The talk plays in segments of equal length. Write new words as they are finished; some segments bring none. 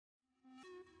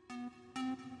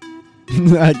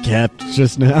I capped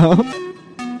just now.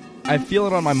 I feel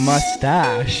it on my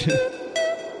mustache.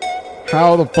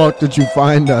 How the fuck did you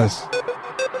find us?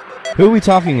 Who are we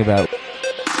talking about?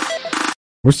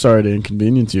 We're sorry to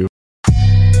inconvenience you.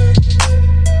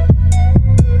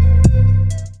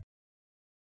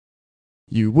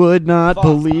 You would not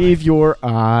believe your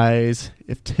eyes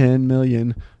if 10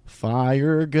 million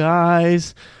fire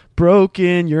guys broke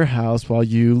in your house while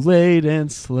you laid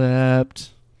and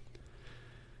slept.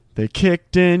 They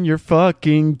kicked in your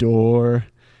fucking door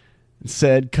and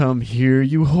said, "Come here,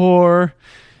 you whore."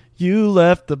 You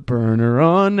left the burner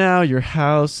on, now your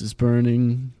house is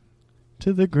burning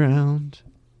to the ground.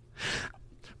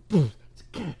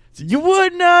 You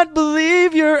would not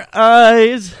believe your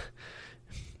eyes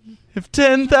if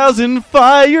 10,000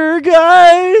 fire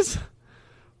guys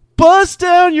bust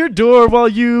down your door while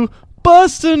you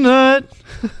bust a nut.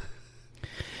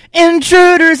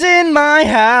 Intruders in my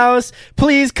house,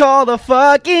 please call the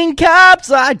fucking cops.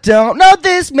 I don't know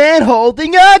this man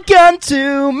holding a gun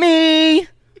to me.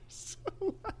 So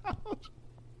loud.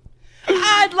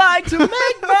 I'd like to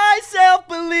make myself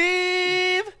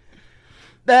believe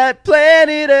that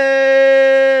planet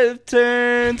Earth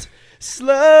turns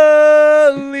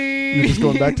slowly. You're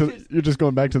just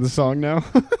going back to the song now.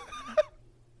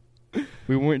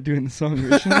 We weren't doing the song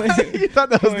originally. You thought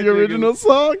that was the original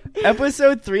song?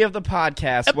 Episode 3 of the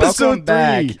podcast. Episode Welcome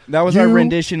back. 3. That was our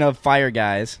rendition of Fire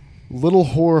Guys. Little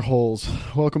whore holes.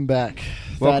 Welcome back.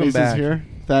 Welcome Thaddeus back. is here.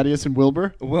 Thaddeus and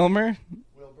Wilbur. Wilbur.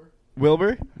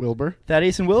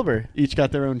 Thaddeus and Wilbur. Each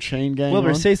got their own chain gang. Wilbur,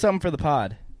 on. say something for the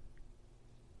pod.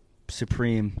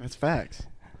 Supreme. That's facts.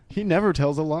 He never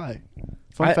tells a lie.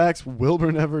 Fun facts,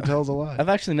 Wilbur never tells a lie. I've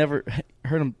actually never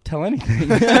heard him tell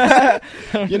anything.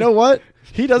 You know what?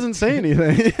 He doesn't say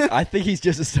anything. I think he's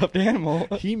just a stuffed animal.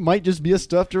 He might just be a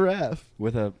stuffed giraffe.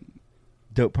 With a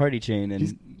dope party chain.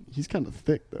 And He's kind of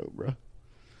thick, though, bro.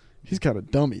 He's kind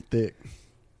of dummy thick.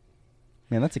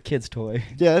 Man, that's a kid's toy.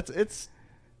 Yeah, it's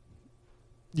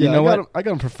You know what? I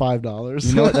got him for $5.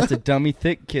 You know what? That's a dummy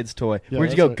thick kid's toy. Yeah,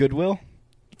 Where'd you go? right. Goodwill?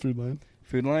 Food Line.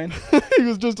 Food Line? He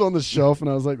was just on the shelf, and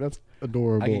I was like, that's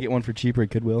adorable. I could get one for cheaper at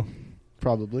Goodwill.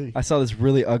 Probably. I saw this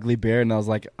really ugly bear, and I was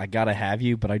like, I gotta have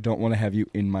you, but I don't want to have you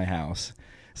in my house.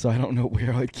 So I don't know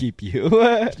where I'd keep you.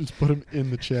 Just put him in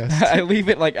the chest. I leave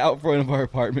it like out front of our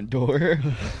apartment door.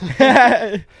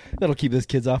 That'll keep those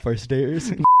kids off our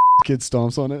stairs. Kid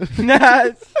stomps on it.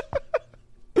 Nice.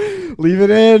 Leave it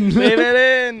in. Leave it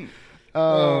in.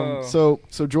 So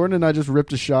Jordan and I just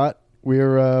ripped a shot.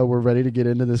 We're ready to get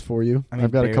into this for you. I mean,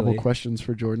 I've got barely. a couple questions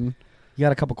for Jordan. You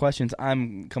got a couple questions.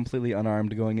 I'm completely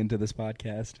unarmed going into this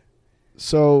podcast.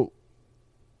 So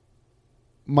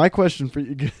my question for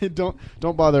you, don't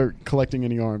bother collecting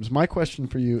any arms. My question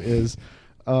for you is,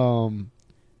 how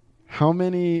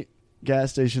many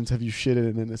gas stations have you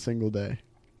shitted in a single day?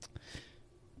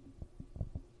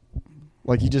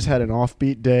 Like you just had an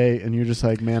offbeat day and you're just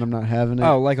like, man, I'm not having it.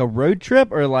 Oh, like a road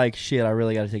trip or like, shit, I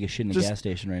really got to take a shit in a Just gas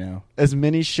station right now? As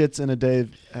many shits in a day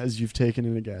as you've taken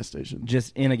in a gas station.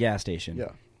 Just in a gas station?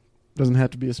 Yeah. Doesn't have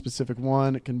to be a specific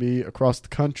one. It can be across the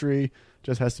country.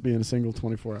 Just has to be in a single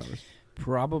 24 hours.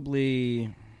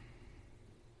 Probably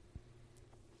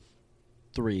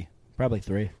 3. Probably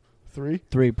 3.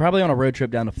 3? Probably on a road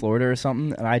trip down to Florida or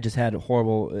something, and I just had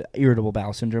horrible irritable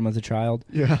bowel syndrome as a child.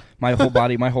 Yeah. My whole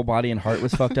body and heart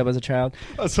was fucked up as a child.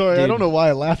 Oh, sorry, dude. I don't know why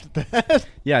I laughed at that.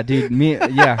 Yeah, dude.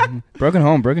 Broken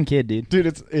home, broken kid, dude. Dude,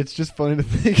 it's just funny to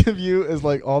think of you as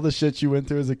like all the shit you went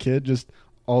through as a kid, just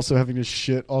also having to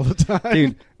shit all the time.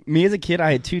 Dude, me as a kid,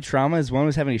 I had 2 traumas. One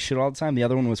was having to shit all the time. The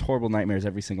other one was horrible nightmares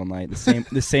every single night.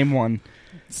 The same one.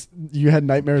 You had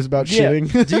nightmares about shitting?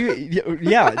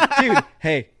 Dude.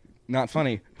 Hey. Not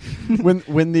funny.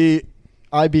 when the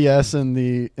IBS and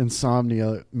the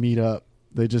insomnia meet up,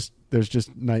 there's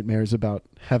just nightmares about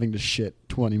having to shit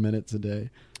 20 minutes a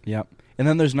day. Yep. And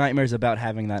then there's nightmares about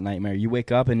having that nightmare. You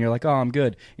wake up and you're like, oh, I'm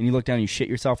good. And you look down and you shit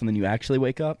yourself and then you actually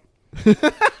wake up.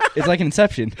 It's like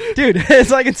Inception. Dude,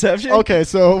 it's like Inception. Okay,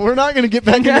 so we're not going to get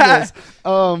back into this.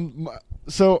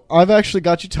 So I've actually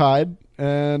got you tied,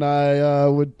 and I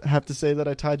would have to say that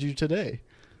I tied you today.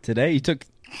 Today? You took...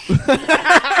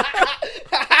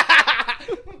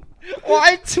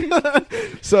 What?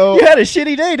 So you had a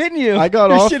shitty day, didn't you? I got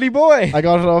You're off. a shitty boy. I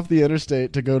got off the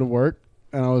interstate to go to work,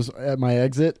 and I was at my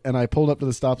exit, and I pulled up to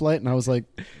the stoplight, and I was like,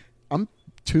 "I'm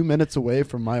 2 minutes away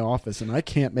from my office, and I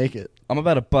can't make it." I'm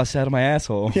about to bust out of my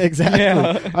asshole. Yeah, exactly.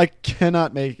 Yeah. I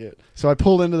cannot make it. So I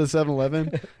pulled into the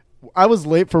 7-Eleven. I was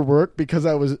late for work because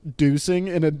I was deucing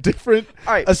in a different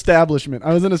establishment.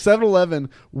 I was in a 7-Eleven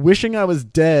wishing I was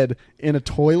dead in a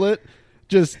toilet,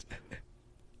 just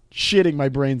shitting my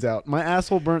brains out. My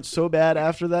asshole burnt so bad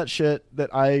after that shit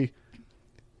that I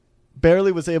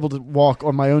barely was able to walk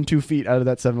on my own 2 feet out of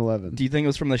that 7-Eleven. Do you think it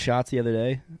was from the shots the other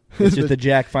day? It's just the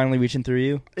Jack finally reaching through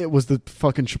you? It was the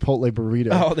fucking Chipotle burrito.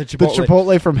 Oh, the Chipotle. The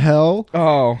Chipotle from hell.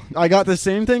 Oh. I got the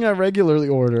same thing I regularly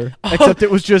order, except it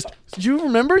was just... Do you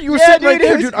remember? You were Yeah, sitting right dude,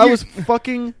 there, dude. I was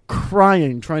fucking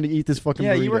crying trying to eat this fucking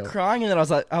burrito. Yeah, you were crying, and then I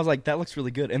was like, that looks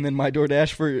really good. And then my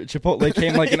DoorDash for Chipotle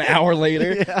came like an hour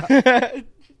later. Yeah.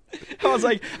 I was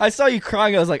like, I saw you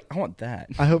crying. I was like, I want that.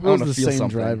 I hope it I was wanna the feel same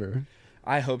something. driver.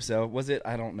 I hope so. Was it?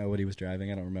 I don't know what he was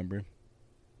driving. I don't remember.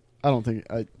 I don't think...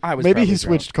 I was maybe probably he drunk.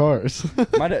 switched cars.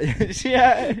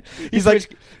 Yeah. He's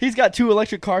like... He's got 2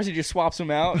 electric cars. He just swaps them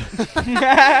out.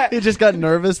 He just got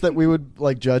nervous that we would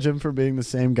like judge him for being the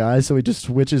same guy, so he just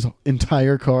switches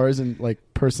entire cars and like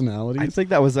personalities. I think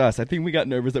that was us. I think we got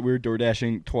nervous that we were door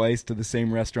dashing twice to the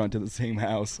same restaurant to the same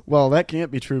house. Well, that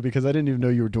can't be true because I didn't even know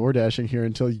you were door dashing here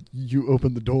until you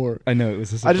opened the door. I know, it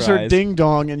was a surprise. I just heard ding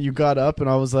dong and you got up and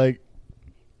I was like,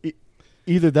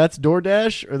 either that's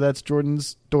DoorDash or that's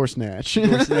Jordan's door snatch.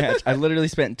 Door snatch. I literally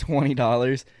spent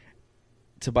 $20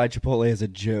 to buy Chipotle as a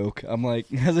joke. I'm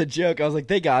like, as a joke, I was like,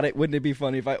 they got it. Wouldn't it be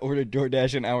funny if I ordered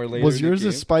DoorDash an hour later? Was yours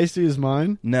as spicy as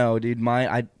mine? No, dude,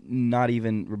 mine, not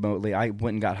even remotely. I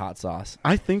went and got hot sauce.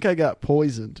 I think I got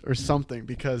poisoned or something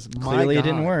because Clearly it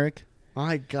didn't work.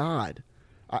 My God.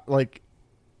 Like,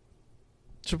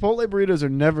 Chipotle burritos are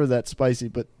never that spicy,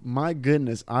 but my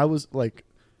goodness, I was like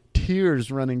tears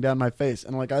running down my face.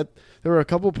 And like, there were a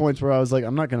couple points where I was like,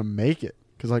 I'm not going to make it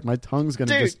because like my tongue's going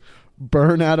to just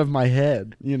burn out of my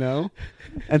head, you know?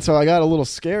 And so I got a little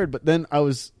scared, but then I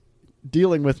was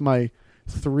dealing with my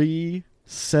 3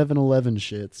 7-Eleven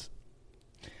shits.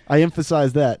 I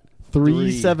emphasize that.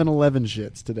 3 7-Eleven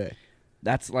shits today.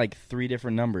 That's like 3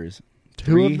 different numbers.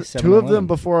 Two of them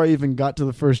before I even got to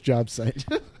the first job site.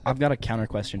 I've got a counter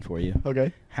question for you.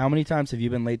 Okay. How many times have you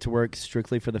been late to work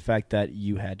strictly for the fact that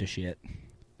you had to shit?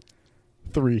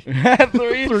 3. 3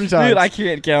 3 times. Dude, I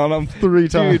can't count them. 3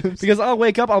 times. Dude, because I'll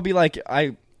wake up, I'll be like,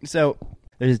 so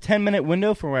there's a 10-minute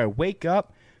window from where I wake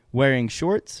up wearing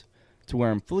shorts to where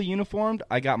I'm fully uniformed.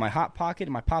 I got my Hot Pocket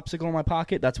and my popsicle in my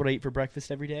pocket. That's what I eat for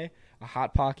breakfast every day. A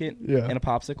Hot Pocket and a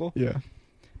popsicle. Yeah.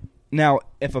 Now,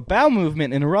 if a bowel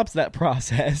movement interrupts that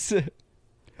process,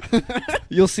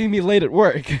 you'll see me late at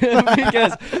work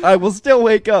because I will still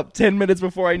wake up 10 minutes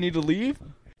before I need to leave.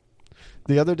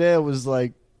 The other day I was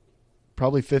like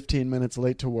probably 15 minutes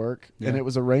late to work, and it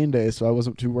was a rain day, so I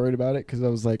wasn't too worried about it because I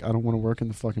was like, I don't want to work in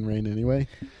the fucking rain anyway.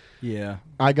 Yeah.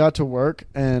 I got to work,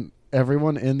 and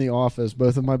everyone in the office,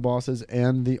 both of my bosses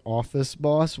and the office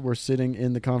boss, were sitting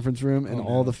in the conference room, and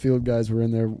all the field guys were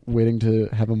in there waiting to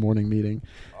have a morning meeting.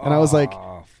 And I was like,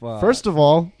 first of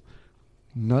all,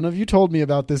 none of you told me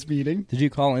about this meeting. Did you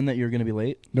call in that you were going to be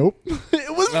late? Nope.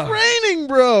 It was raining,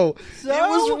 bro. So? It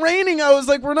was raining. I was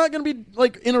like, we're not going to be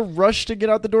like in a rush to get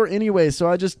out the door anyway. So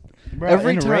I just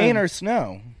every time, rain or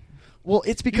snow. Well,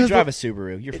 it's because you drive a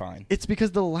Subaru. You're fine. It's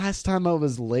because the last time I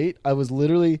was late, I was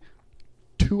literally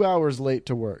 2 hours late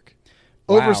to work.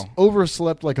 Wow.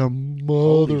 Overslept like a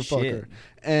motherfucker.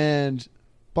 And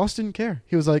boss didn't care.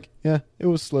 He was like, yeah, it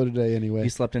was slow today anyway. You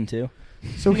slept in too?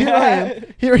 So here I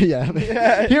am.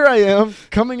 Here I am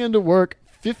coming into work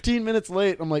 15 minutes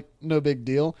late. I'm like, no big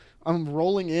deal. I'm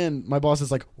rolling in. My boss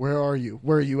is like, where are you?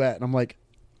 Where are you at? And I'm like,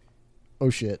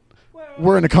 oh shit.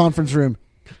 We're in a conference room.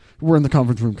 We're in the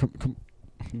conference room.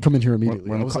 Come in here immediately.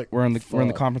 We're in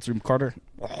the conference room, Carter.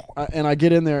 And I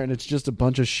get in there, and it's just a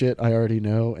bunch of shit I already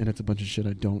know, and it's a bunch of shit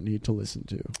I don't need to listen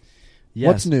to. Yes.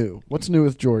 What's new? What's new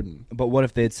with Jordan? But what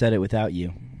if they had said it without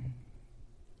you?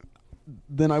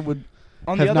 Then I would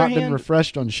have not been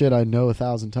refreshed on shit I know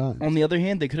 1,000 times. On the other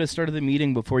hand, they could have started the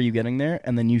meeting before you getting there,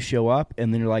 and then you show up,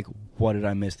 and then you're like, what did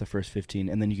I miss the first 15?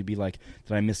 And then you could be like,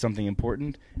 did I miss something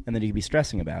important? And then you could be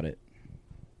stressing about it.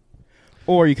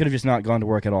 Or you could have just not gone to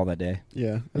work at all that day.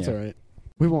 Yeah, that's all right.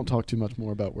 We won't talk too much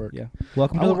more about work. Yeah.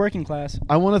 Welcome to the working class.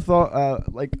 I want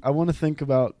to think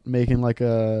about making like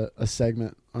a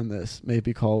segment on this,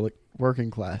 maybe call it Working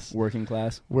Class. Working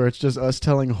Class. Where it's just us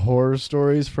telling horror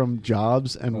stories from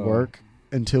jobs and work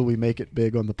until we make it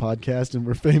big on the podcast and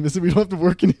we're famous and we don't have to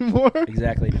work anymore.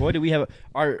 Exactly. Boy, do we have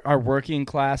our Working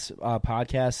Class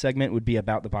podcast segment would be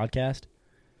about the podcast.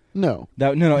 No.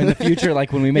 No. In the future,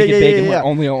 like when we make it big and we're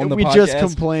only on the podcast. We just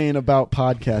complain about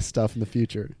podcast stuff in the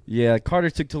future. Yeah, Carter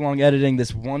took too long editing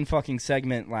this one fucking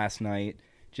segment last night.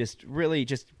 Just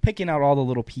picking out all the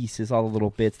little pieces, all the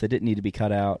little bits that didn't need to be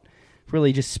cut out.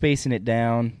 Really just spacing it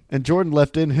down. And Jordan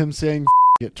left in him saying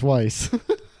it twice.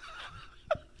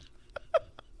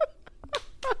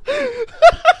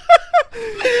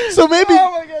 So maybe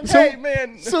Hey,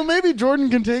 man. So maybe Jordan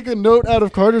can take a note out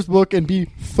of Carter's book and be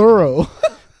thorough.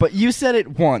 But you said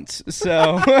it once,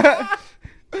 so...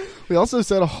 We also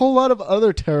said a whole lot of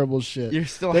other terrible shit. You're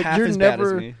still that half you're as never,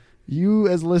 bad as me. You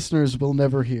as listeners will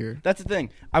never hear. That's the thing.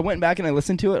 I went back and I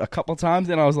listened to it a couple times,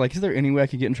 and I was like, is there any way I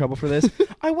could get in trouble for this?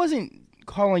 I wasn't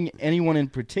calling anyone in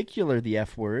particular the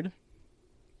F word.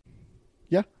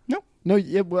 Yeah? No. No,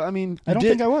 yeah, well, I mean... I don't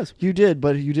think I was. You did,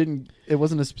 but you didn't... It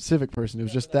wasn't a specific person. It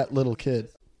was just that little kid.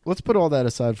 Let's put all that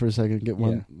aside for a second and get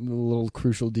one little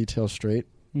crucial detail straight.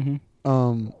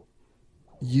 Mm-hmm.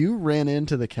 You ran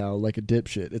into the cow like a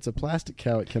dipshit. It's a plastic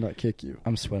cow. It cannot kick you.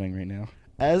 I'm sweating right now.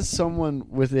 As someone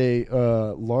with a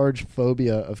large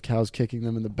phobia of cows kicking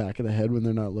them in the back of the head when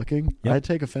they're not looking, I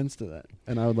take offense to that,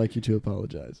 and I would like you to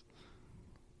apologize.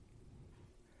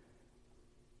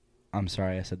 I'm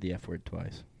sorry I said the F word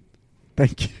twice.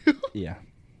 Thank you. Yeah.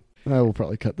 I will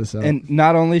probably cut this out. And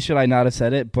not only should I not have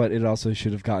said it, but it also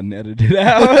should have gotten edited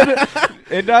out.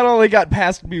 It not only got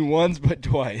past me once, but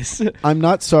twice. I'm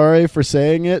not sorry for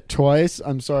saying it twice.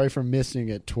 I'm sorry for missing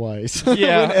it twice when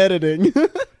editing.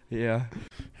 Yeah.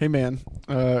 Hey, man.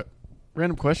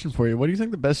 Random question for you. What do you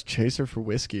think the best chaser for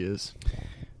whiskey is?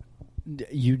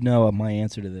 You know my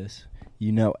answer to this.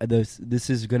 You know, this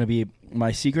is going to be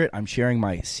my secret. I'm sharing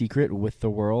my secret with the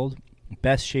world.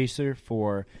 Best chaser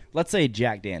for, let's say,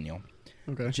 Jack Daniel.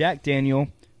 Okay. Jack Daniel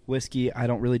whiskey. I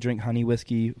don't really drink honey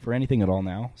whiskey for anything at all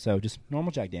now. So just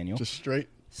normal Jack Daniel. Just straight?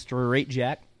 Straight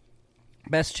Jack.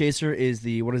 Best chaser is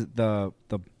the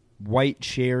white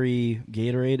cherry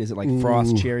Gatorade. Is it like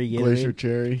Frost cherry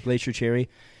Gatorade? Glacier cherry.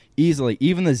 Easily.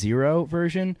 Even the zero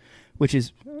version, which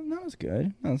is not as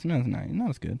good. No, it's not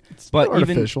as good. It's but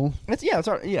artificial.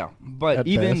 But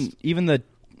even the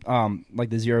like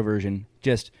the zero version,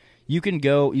 just you can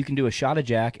do a shot of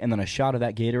Jack and then a shot of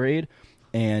that Gatorade,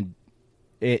 and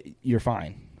you're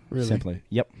fine. Really? Simply.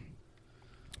 Yep.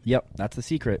 That's the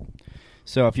secret.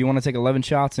 So if you want to take 11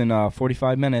 shots in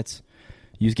 45 minutes,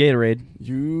 use Gatorade.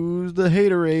 Use the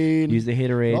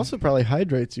haterade. It also probably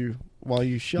hydrates you while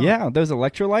you shot. Yeah, those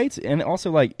electrolytes, and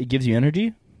also it gives you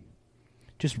energy.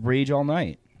 Just rage all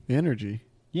night. Energy.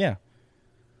 Yeah.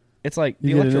 It's like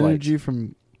you the get electrolytes. Energy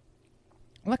from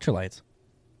electrolytes.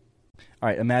 All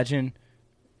right, imagine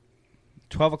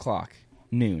 12 o'clock,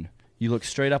 noon. You look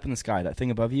straight up in the sky. That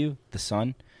thing above you, the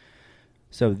sun.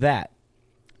 So that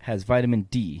has vitamin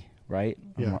D, right?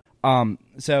 Yeah.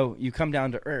 So you come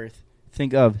down to Earth.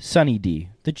 Think of Sunny D,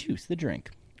 the juice, the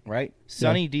drink, right?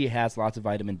 Sunny D has lots of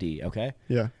vitamin D, okay?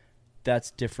 Yeah.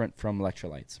 That's different from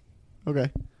electrolytes.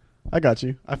 Okay. I got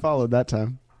you. I followed that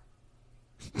time.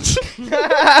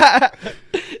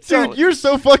 Dude, you're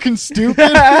so fucking stupid.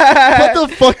 What the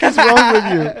fuck is wrong with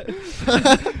you?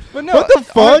 But no, what the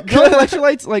fuck?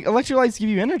 Electrolytes give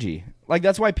you energy. Like,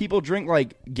 that's why people drink,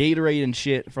 Gatorade and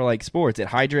shit for, sports. It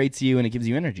hydrates you and it gives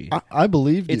you energy. I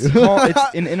believed you.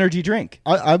 It's an energy drink.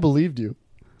 I believed you.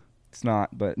 It's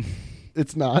not, but...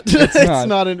 It's not. It's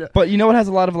not. But you know what has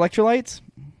a lot of electrolytes?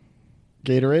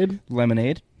 Gatorade?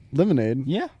 Lemonade.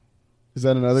 Yeah. Is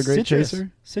that another great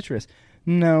chaser? Citrus.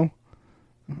 No.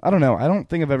 I don't know. I don't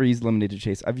think I've ever used lemonade to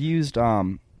chase. I've used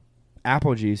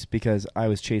apple juice because I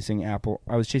was chasing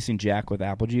Jack with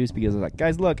apple juice because I was like,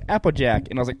 guys, look, Apple Jack.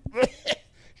 And I was like,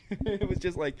 it was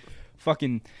just like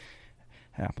fucking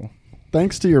apple.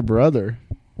 Thanks to your brother,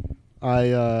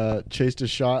 I chased a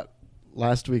shot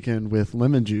last weekend with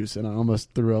lemon juice and I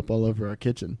almost threw up all over our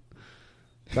kitchen.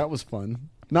 That was fun.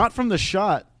 Not from the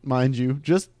shot, mind you,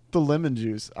 just the lemon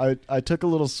juice. I took a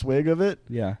little swig of it.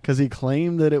 Yeah. Because he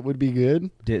claimed that it would be good.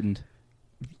 Didn't.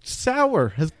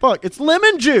 Sour as fuck. It's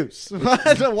lemon juice. What?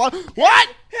 It's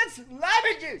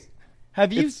lemon juice.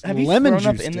 Have you thrown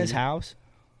up in this house?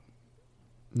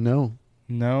 No.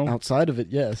 Outside of it,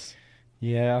 yes.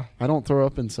 Yeah. I don't throw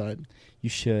up inside. You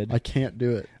should. I can't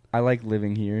do it. I like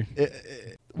living here.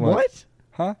 What?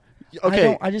 Huh?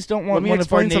 Okay. I just don't want one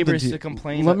of our neighbors to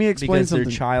complain because their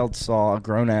child saw a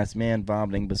grown-ass man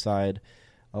vomiting beside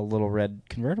a little red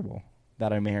convertible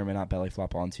that I may or may not belly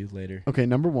flop onto later. Okay,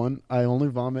 number one, I only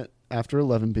vomit after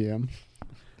 11 p.m.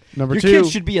 Number your two,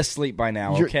 kids should be asleep by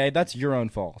now, okay? That's your own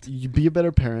fault. You be a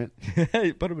better parent.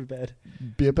 Put them to bed.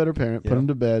 Be a better parent. Yeah. Put them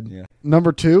to bed. Yeah.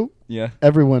 Number two,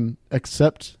 everyone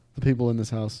except the people in this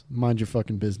house, mind your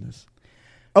fucking business.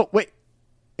 Oh, wait.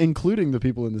 Including the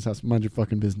people in this house, mind your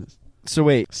fucking business. So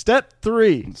wait. Step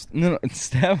 3. No,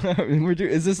 step.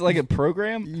 Is this like a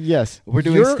program? Yes. We're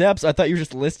doing steps? I thought you were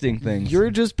just listing things. You're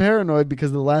just paranoid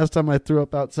because the last time I threw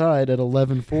up outside at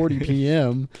 11:40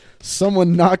 p.m.,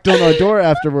 someone knocked on our door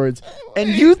afterwards, and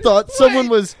you thought someone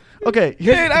was... Okay.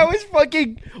 Dude, I was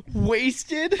fucking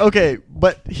wasted. Okay,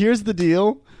 but here's the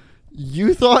deal.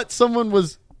 You thought someone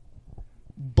was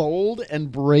bold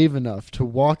and brave enough to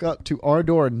walk up to our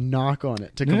door and knock on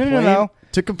it to No, no, complain no, no.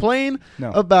 to complain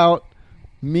No. about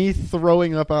me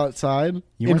throwing up outside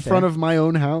You in weren't front there. of my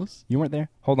own house? You weren't there?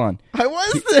 Hold on. I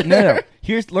was there. No.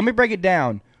 Let me break it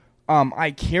down.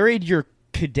 I carried your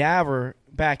cadaver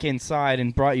back inside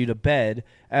and brought you to bed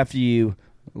after you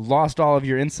lost all of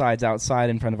your insides outside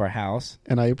in front of our house.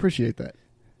 And I appreciate that.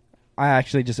 I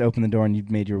actually just opened the door and you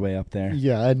made your way up there.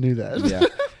 Yeah, I knew that.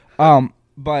 Yeah.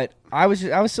 But I was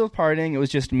still partying. It was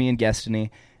just me and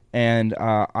Destiny, and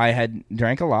I had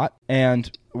drank a lot.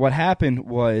 And what happened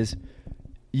was,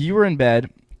 you were in bed,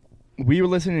 we were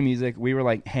listening to music, we were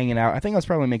like hanging out. I think I was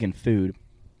probably making food,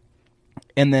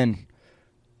 and then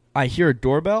I hear a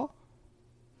doorbell,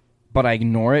 but I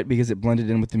ignore it because it blended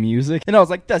in with the music. And I was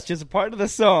like, that's just a part of the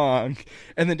song.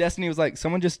 And then Destiny was like,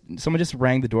 someone just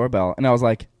rang the doorbell, and I was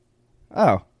like,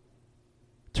 oh.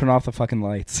 Turn off the fucking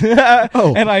lights.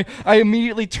 Oh. And I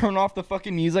immediately turn off the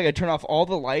fucking music. I turn off all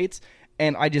the lights,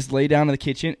 and I just lay down in the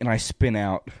kitchen, and I spin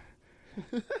out.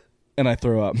 And I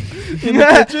throw up. In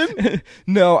the kitchen?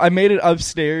 No, I made it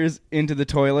upstairs into the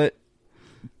toilet,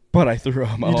 but I threw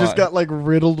up. You just got like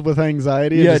riddled with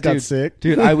anxiety and just got sick?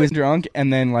 Dude, I was drunk,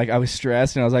 and then like I was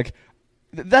stressed, and I was like,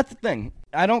 that's the thing.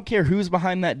 I don't care who's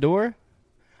behind that door.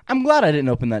 I'm glad I didn't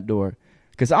open that door,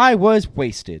 because I was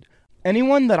wasted.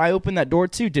 Anyone that I opened that door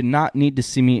to did not need to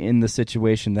see me in the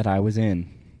situation that I was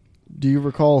in. Do you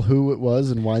recall who it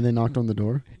was and why they knocked on the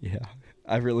door? Yeah.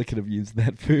 I really could have used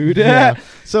that food. Yeah.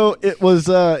 So it was,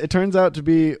 it turns out to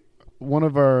be one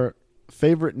of our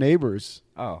favorite neighbors.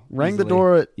 Oh. Rang the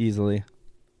door at easily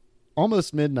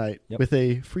almost midnight Yep. with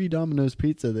a free Domino's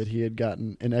pizza that he had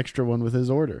gotten, an extra one with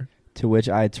his order. To which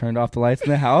I turned off the lights in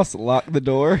the house, locked the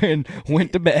door, and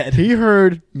went to bed. He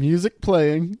heard music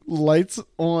playing, lights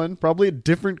on, probably a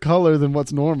different color than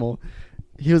what's normal.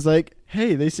 He was like,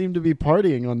 hey, they seem to be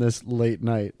partying on this late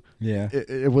night. Yeah.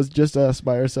 It was just us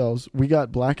by ourselves. We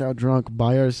got blackout drunk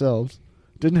by ourselves.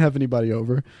 Didn't have anybody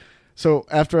over. So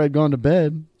after I'd gone to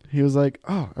bed, he was like,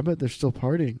 oh, I bet they're still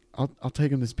partying. I'll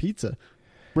take him this pizza.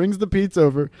 Brings the pizza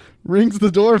over, rings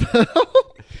the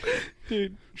doorbell.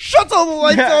 Dude. Shuts all the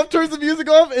lights off, turns the music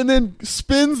off, and then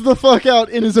spins the fuck out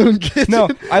in his own kitchen. No,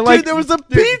 I like... Dude, there was a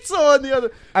pizza on the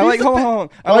other... I like... Hold on.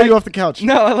 Why are you off the couch?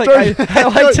 No, I like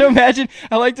to imagine...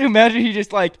 I like to imagine he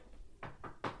just like...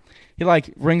 He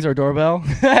like rings our doorbell,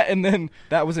 and then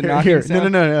that was a knocking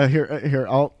sound. No. Here.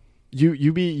 I'll...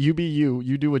 You be you.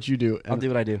 You do what you do. I'll do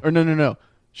what I do. Or no.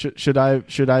 Should I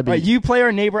be... Right, you play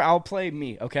our neighbor, I'll play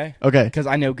me, okay? Okay. Because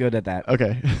I know good at that.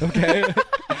 Okay. Okay.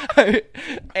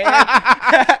 And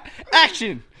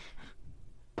action.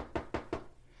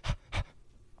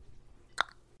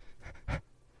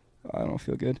 I don't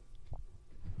feel good.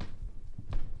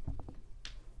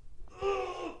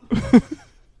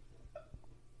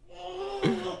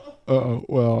 Uh-oh.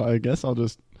 Well, I guess I'll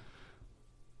just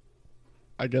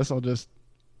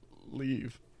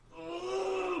leave.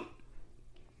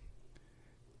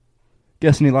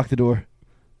 Destiny, lock the door.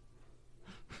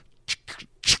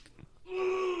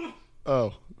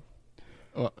 Oh.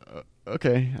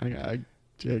 Okay. I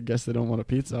guess they don't want a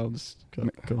pizza. I'll just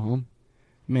go home.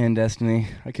 Man, Destiny,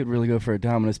 I could really go for a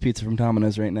Domino's pizza from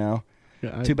Domino's right now.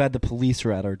 Yeah, Too bad the police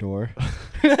are at our door.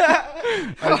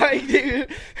 I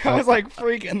was like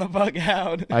freaking the fuck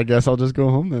out. I guess I'll just go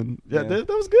home then. Yeah, Yeah. that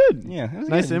was good. Yeah, that was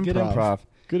Nice good. Good improv. improv.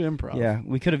 Good improv. Yeah,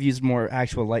 we could have used more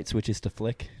actual light switches to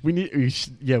flick. We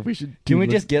should. Can we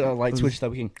just get a light switch that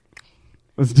we can...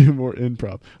 Let's do more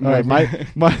improv. All right, my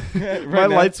my now.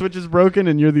 light switch is broken,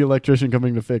 and you're the electrician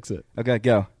coming to fix it. Okay,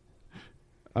 go.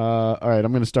 All right,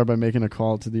 I'm going to start by making a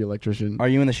call to the electrician. Are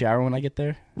you in the shower when I get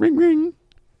there? Ring, ring,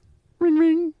 ring,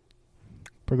 ring.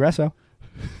 Progresso.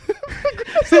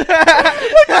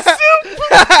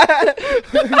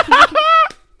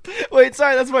 Wait,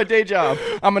 sorry, that's my day job.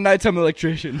 I'm a nighttime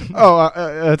electrician. Oh,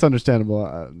 that's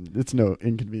understandable. It's no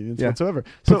inconvenience whatsoever.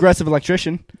 So, Progressive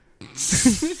electrician.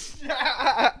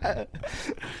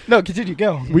 No, continue.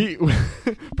 Go. we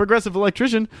progressive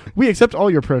electrician. We accept all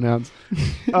your pronouns.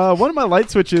 One of my light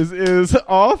switches is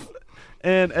off,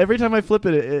 and every time I flip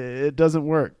it, it doesn't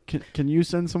work. Can you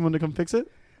send someone to come fix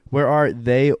it? Where are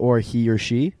they or he or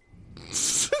she?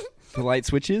 The light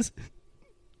switches?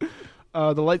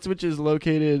 The light switch is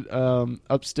located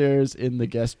upstairs in the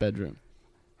guest bedroom.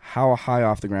 How high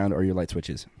off the ground are your light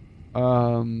switches?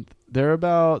 They're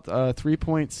about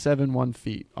 3.71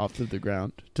 feet off of the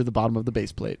ground to the bottom of the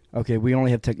base plate. Okay, we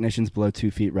only have technicians below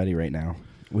 2 feet ready right now.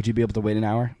 Would you be able to wait an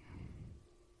hour?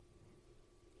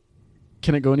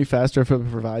 Can it go any faster if I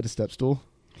provide a step stool?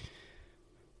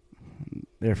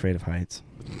 They're afraid of heights.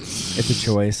 It's a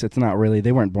choice. It's not really.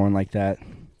 They weren't born like that.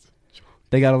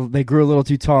 They grew a little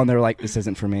too tall, and they were like, "This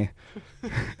isn't for me."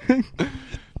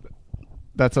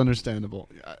 That's understandable.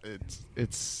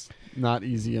 It's not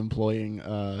easy employing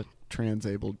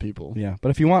transabled people. Yeah, but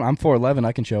if you want, I'm 4'11".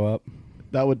 I can show up.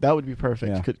 That would be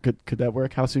perfect. Yeah. Could that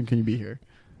work? How soon can you be here?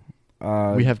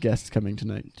 We have guests coming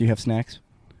tonight. Do you have snacks?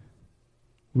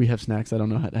 We have snacks. I don't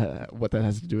know what that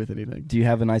has to do with anything. Do you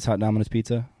have a nice hot Domino's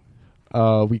pizza?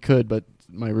 We could, but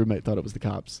my roommate thought it was the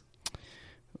cops.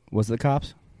 Was it the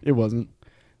cops? It wasn't.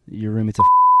 Your roommate's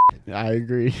a I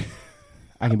agree.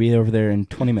 I can be over there in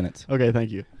 20 minutes. Okay,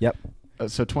 thank you. Yep.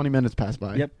 So 20 minutes pass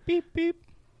by. Yep. Beep, beep.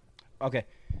 Okay.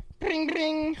 Ring,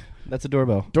 ring. That's a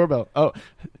doorbell. Doorbell. Oh.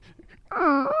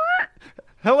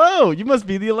 Hello. You must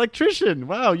be the electrician.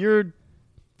 Wow, you're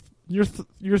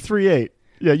 3'8".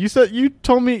 Yeah, you said you're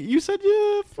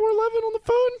 4'11" on the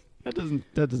phone?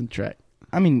 That doesn't track.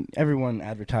 I mean, everyone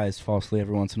advertised falsely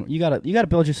every once in a while. You gotta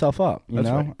build yourself up, you That's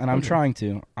know? right. And I'm Okay. trying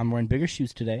to. I'm wearing bigger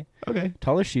shoes today. Okay.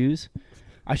 Taller shoes.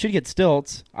 I should get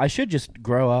stilts. I should just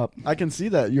grow up. I can see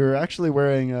that. You're actually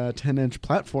wearing 10-inch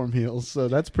platform heels, so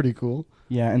that's pretty cool.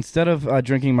 Yeah, instead of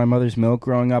drinking my mother's milk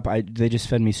growing up, they just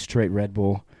fed me straight Red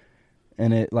Bull.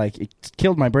 And it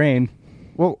killed my brain.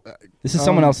 Well, This is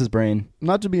someone else's brain.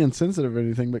 not to be insensitive or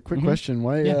anything, but quick Mhm. question.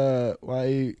 Why Yeah.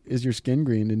 why is your skin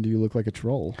green and do you look like a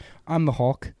troll? I'm the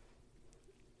Hulk.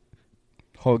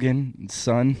 Hogan,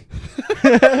 son.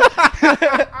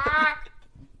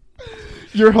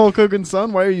 You're Hulk Hogan's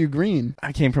son? Why are you green?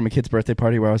 I came from a kid's birthday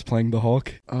party where I was playing the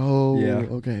Hulk. Oh, Yeah.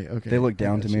 okay. They look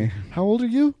down I to got you. me. How old are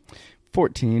you?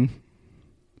 14.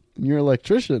 You're an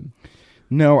electrician.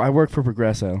 No, I work for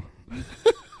Progresso.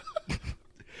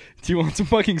 Do you want some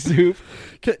fucking soup?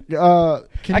 Can I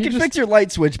you can fix your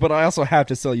light switch, but I also have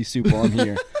to sell you soup while I'm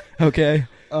here. Okay?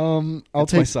 I'll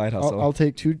That's take my side hustle. I'll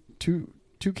take two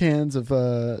cans of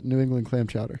New England clam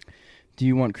chowder. Do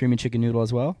you want creamy chicken noodle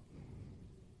as well?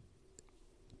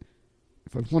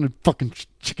 If I wanted fucking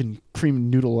chicken cream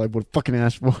noodle, I would fucking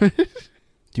ask for it. Do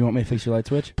you want me to fix your light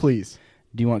switch? Please.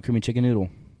 Do you want creamy chicken noodle?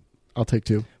 I'll take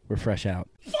 2. We're fresh out.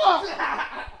 All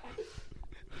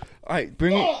right,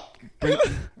 bring it. All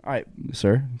right,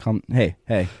 sir. Come. Hey.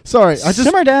 Sorry, I just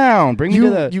simmer down. Bring me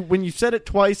to the. when you said it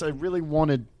twice, I really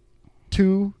wanted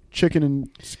 2 chicken and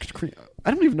cream.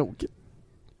 I don't even know.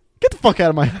 Get the fuck out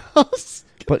of my house.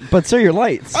 But sir, your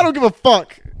lights. I don't give a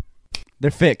fuck.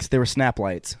 They're fixed. They were snap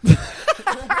lights.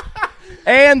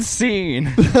 And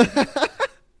scene.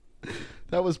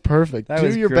 That was perfect. That Do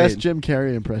was your great. best Jim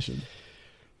Carrey impression.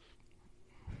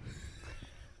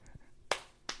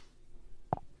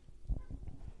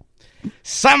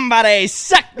 Somebody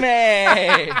suck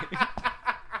me.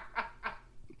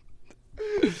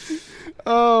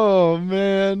 Oh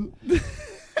man.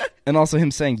 And also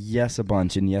him saying yes a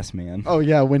bunch in Yes Man. Oh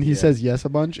yeah, when he says yes a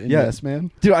bunch in Yeah. Yes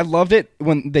Man. Dude, I loved it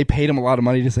when they paid him a lot of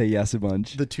money to say yes a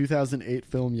bunch. The 2008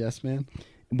 film Yes Man.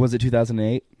 Was it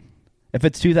 2008? If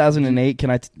it's 2008,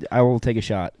 I will take a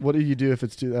shot. What do you do if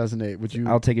it's 2008? Would you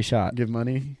I'll take a shot. give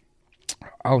money?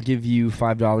 I'll give you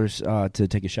 $5 to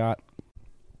take a shot.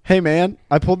 Hey man,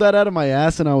 I pulled that out of my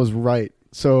ass and I was right.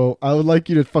 So I would like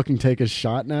you to fucking take a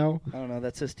shot now. I don't know.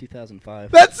 That says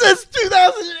 2005. That says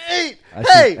 2008.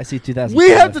 I see 2005. We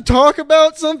have to talk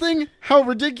about something. How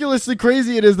ridiculously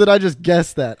crazy it is that I just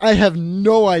guessed that. I have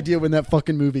no idea when that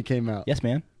fucking movie came out. Yes,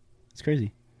 man. It's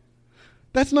crazy.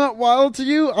 That's not wild to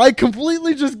you? I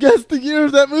completely just guessed the year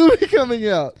of that movie coming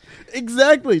out.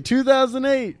 Exactly,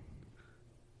 2008.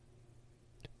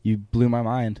 You blew my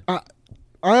mind.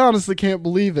 I honestly can't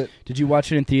believe it. Did you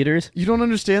watch it in theaters? You don't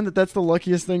understand that that's the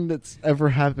luckiest thing that's ever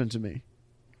happened to me.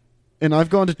 And I've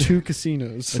gone to 2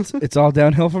 casinos. It's all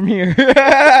downhill from here.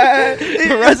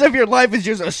 The rest of your life is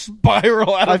just a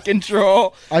spiral out of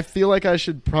control. I feel like I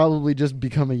should probably just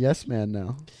become a yes man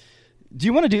now. Do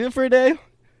you want to do it for a day?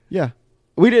 Yeah.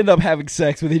 We'd end up having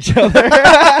sex with each other.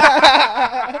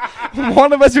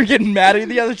 One of us would get mad at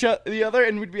the other,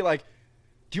 and we'd be like,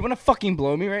 "Do you want to fucking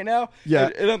blow me right now?" Yeah.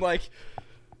 And I'm like,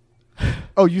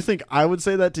 Oh, you think I would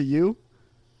say that to you?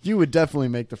 You would definitely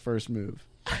make the first move.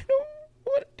 "I don't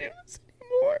want to do this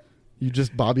anymore. You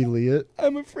just Bobby Lee it.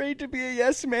 I'm afraid to be a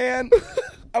yes man.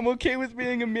 I'm okay with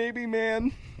being a maybe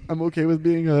man. I'm okay with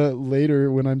being a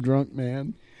later when I'm drunk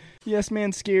man. Yes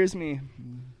man scares me.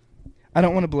 I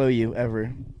don't want to blow you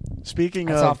ever." Speaking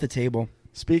That's of off the table.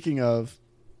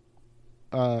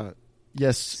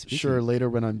 Yes, sure, later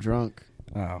when I'm drunk.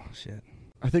 Oh shit.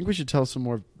 I think we should tell some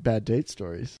more bad date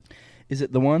stories. Is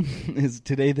it the one? Is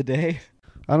today the day?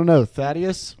 I don't know.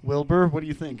 Thaddeus, Wilbur, what do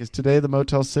you think? Is today the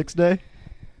Motel 6 day?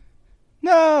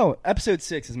 No. Episode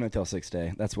 6 is Motel 6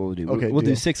 Day. That's what we'll do. Okay, we'll do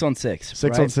deal. 6 on 6. 6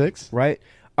 right? on 6? Right.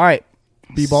 All right.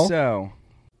 B-ball? So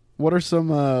What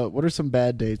are some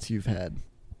bad dates you've had,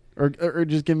 or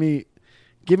just give me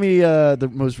the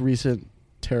most recent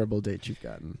terrible date you've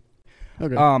gotten.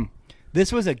 Okay.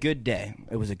 This was a good day.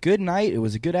 It was a good night. It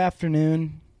was a good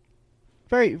afternoon.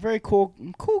 Very, very cool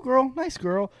girl, nice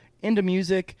girl, into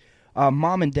music.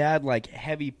 Mom and dad like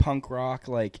heavy punk rock,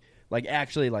 like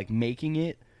actually like making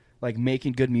it, like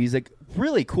making good music.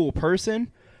 Really cool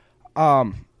person.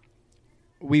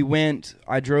 We went.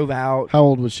 I drove out. How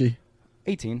old was she?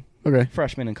 18. Okay.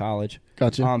 Freshman in college.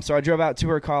 Gotcha. So I drove out to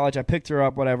her college. I picked her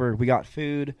up. Whatever. We got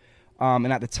food.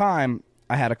 And at the time,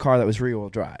 I had a car that was rear-wheel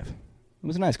drive. It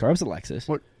was a nice car. It was a Lexus.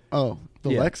 What? Oh, the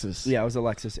Lexus. Yeah, it was a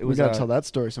Lexus. We got to tell that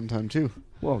story sometime, too.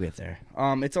 We'll get there.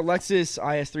 It's a Lexus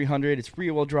IS300. It's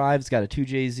rear-wheel drive. It's got a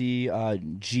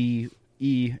 2JZ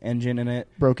GE engine in it.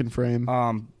 Broken frame.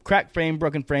 Cracked frame,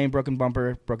 broken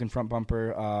bumper, broken front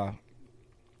bumper.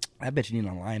 I bet you need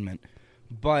an alignment.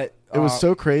 But it was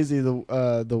so crazy the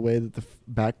way that the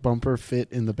back bumper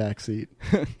fit in the back seat.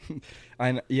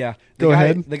 Yeah. Go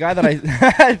ahead. The guy that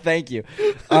I thank you.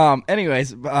 Anyways,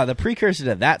 the precursor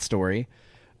to that story,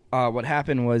 what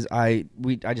happened was I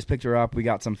just picked her up. We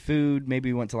got some food.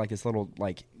 Maybe we went to like this little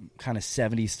like kind of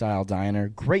 70s style diner.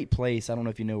 Great place. I don't know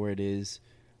if you know where it is.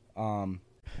 And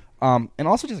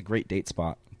also just a great date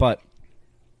spot. But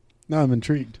no, I'm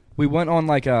intrigued. We went on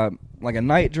like a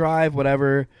night drive,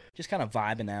 whatever, just kind of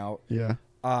vibing out. Yeah.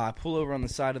 I pull over on the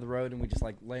side of the road and we just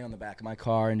like lay on the back of my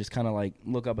car and just kind of like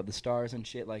look up at the stars and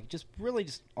shit. Like just really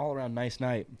just all around nice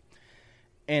night.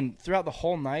 And throughout the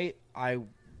whole night, I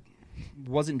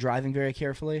wasn't driving very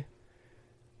carefully.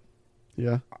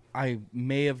 Yeah. I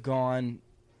may have gone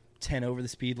 10 over the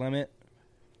speed limit.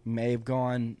 May have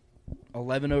gone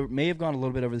 11 over. May have gone a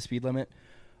little bit over the speed limit.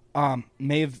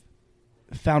 May have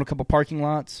found a couple parking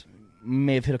lots.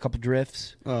 May have hit a couple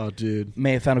drifts. Oh, dude.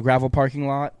 May have found a gravel parking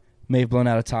lot. May have blown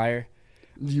out a tire.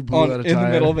 You blew out a tire? In the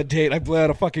middle of a date, I blew out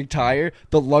a fucking tire.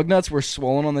 The lug nuts were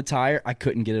swollen on the tire. I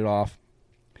couldn't get it off.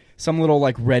 Some little,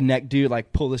 like, redneck dude,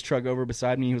 like, pulled his truck over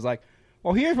beside me. He was like,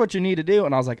 well, here's what you need to do.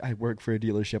 And I was like, I work for a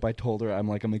dealership. I told her I'm,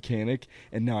 like, a mechanic,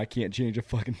 and now I can't change a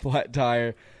fucking flat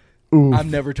tire. Oof.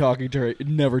 I'm never talking to her.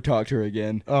 Never talk to her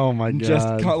again. Oh, my God. Just,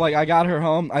 like, I got her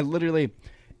home. I literally,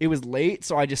 it was late,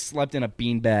 so I just slept in a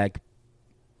beanbag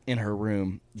in her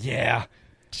room. Yeah.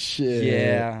 Shit.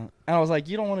 Yeah. And I was like,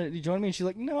 you don't want to join me? And she's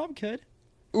like, no, I'm good.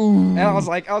 Ooh. And I was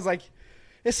like,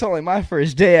 it's only my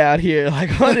first day out here. Like,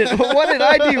 what did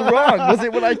I do wrong? Was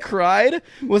it when I cried?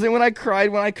 Was it when I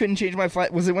cried when I couldn't change my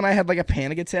flat? Was it when I had like a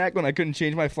panic attack when I couldn't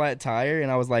change my flat tire?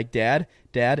 And I was like, Dad,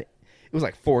 it was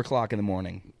like 4 o'clock in the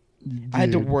morning. Dude, I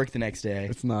had to work the next day.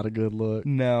 It's not a good look.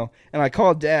 No. And I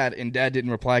called Dad, and Dad didn't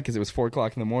reply because it was 4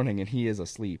 o'clock in the morning, and he is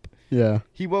asleep. Yeah.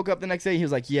 He woke up the next day. He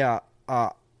was like, yeah,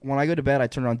 when I go to bed, I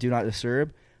turn on Do Not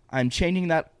Disturb. I'm changing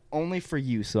that only for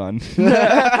you, son.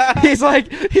 He's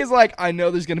like, I know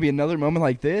there's going to be another moment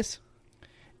like this,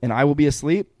 and I will be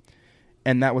asleep.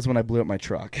 And that was when I blew up my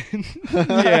truck.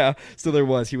 Yeah. So there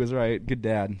was. He was right. Good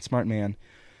dad. Smart man.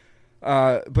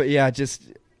 But yeah,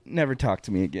 just never talk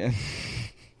to me again.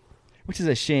 Which is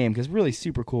a shame because really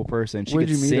super cool person. She Where'd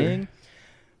could you meet sing.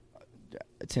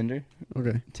 her? Tinder.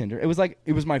 Okay. Tinder. It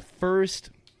was my first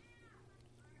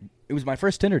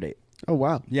Tinder date. Oh,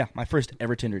 wow. Yeah, my first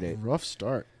ever Tinder date. Rough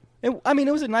start. It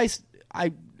was a nice.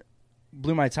 I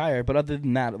blew my tire, but other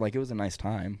than that, like it was a nice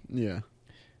time. Yeah.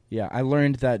 Yeah, I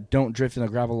learned that don't drift in a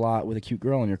gravel lot with a cute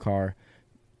girl in your car.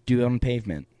 Do it on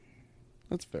pavement.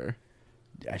 That's fair.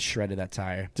 I shredded that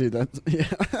tire. Dude, that's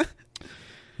yeah.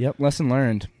 Yep, lesson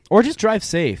learned. Or just drive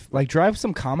safe. Like drive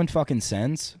some common fucking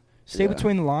sense. Stay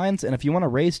between the lines, and if you want to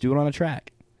race, do it on a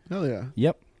track. Hell yeah.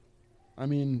 Yep. I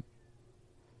mean,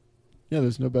 yeah,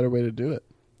 there's no better way to do it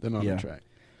than on a track.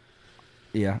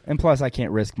 Yeah, and plus I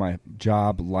can't risk my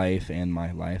job, life, and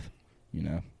my life, you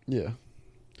know. Yeah.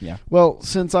 Yeah. Well,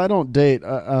 since I don't date,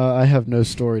 I have no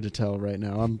story to tell right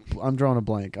now. I'm drawing a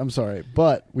blank. I'm sorry,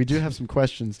 but we do have some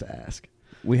questions to ask.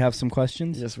 We have some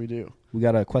questions? Yes, we do. We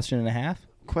got a question and a half?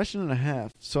 Question and a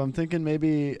half. So I'm thinking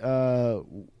maybe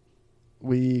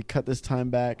we cut this time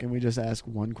back and we just ask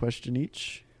one question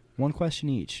each. One question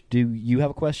each. Do you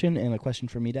have a question and a question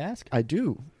for me to ask? I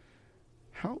do.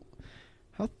 How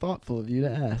thoughtful of you to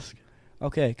ask.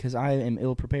 Okay, because I am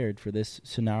ill-prepared for this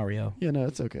scenario. Yeah, no,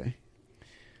 it's okay.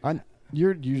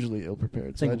 You're usually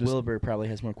ill-prepared. I think Wilbur probably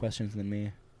has more questions than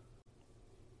me.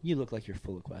 You look like you're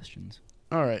full of questions.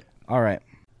 All right. All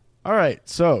right,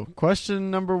 so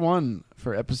question number 1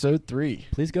 for episode 3.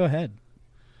 Please go ahead.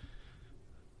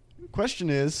 Question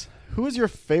is, who is your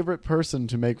favorite person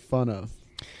to make fun of?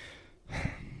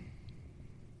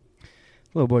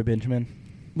 Little boy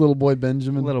Benjamin. Little boy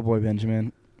Benjamin? Little boy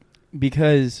Benjamin.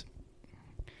 Because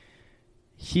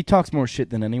He talks more shit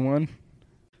than anyone.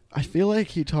 I feel like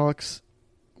he talks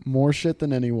more shit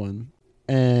than anyone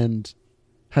and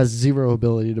has zero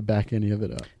ability to back any of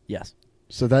it up. Yes.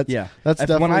 So that's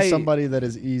definitely somebody that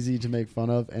is easy to make fun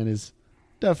of and is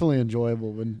definitely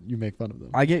enjoyable when you make fun of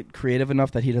them. I get creative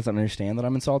enough that he doesn't understand that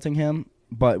I'm insulting him,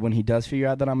 but when he does figure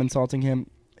out that I'm insulting him,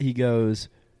 he goes,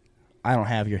 I don't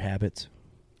have your habits.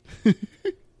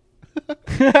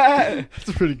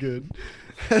 That's pretty good.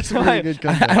 That's a pretty good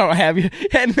comeback. I don't have you.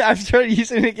 And I've started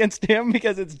using it against him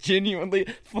because it's genuinely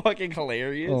fucking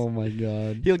hilarious. Oh, my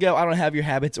God. He'll go, I don't have your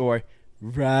habits, or,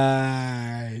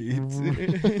 right.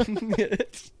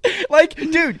 Like,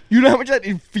 dude, you know how much that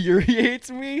infuriates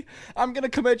me? I'm going to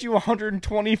come at you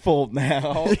 120-fold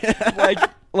now. Yeah.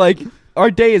 Like,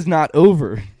 our day is not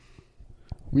over.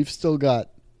 We've still got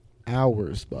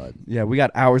hours, bud. Yeah, we got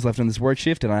hours left in this work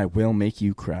shift, and I will make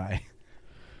you cry.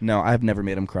 No, I've never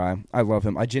made him cry. I love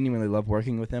him. I genuinely love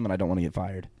working with him, and I don't want to get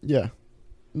fired. Yeah.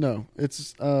 No,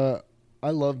 it's I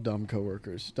love dumb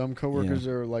coworkers. Dumb coworkers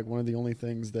are like one of the only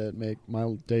things that make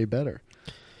my day better.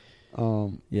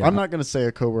 I'm not going to say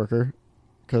a coworker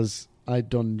because I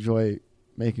don't enjoy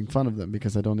making fun of them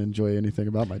because I don't enjoy anything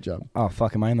about my job. Oh,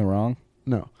 fuck. Am I in the wrong?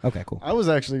 No. Okay, cool. I was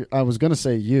going to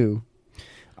say you.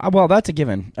 Well, that's a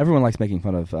given. Everyone likes making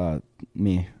fun of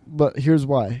me. But here's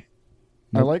why.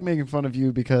 Nope. I like making fun of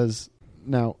you because,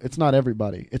 now, it's not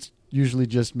everybody. It's usually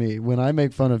just me. When I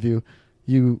make fun of you,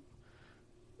 you,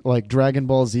 like, Dragon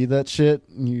Ball Z that shit,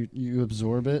 and you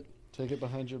absorb it, take it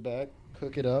behind your back,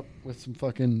 cook it up with some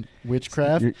fucking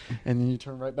witchcraft, and then you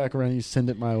turn right back around and you send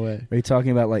it my way. Are you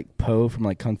talking about, like, Po from,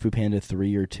 like, Kung Fu Panda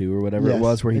 3 or 2 or whatever it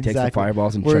was, where he takes the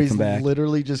fireballs and chucks them back? Where he's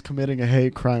literally just committing a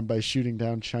hate crime by shooting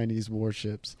down Chinese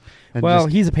warships. And well,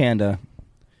 he's a panda.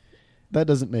 That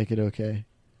doesn't make it okay.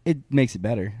 It makes it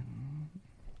better.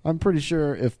 I'm pretty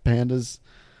sure if pandas,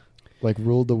 like,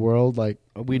 ruled the world, like,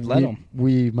 we'd let them.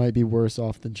 We might be worse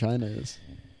off than China is.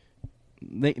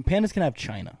 Pandas can have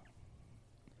China.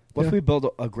 What if we build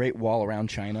a great wall around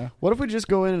China? What if we just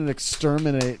go in and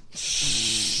exterminate?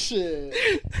 Shit.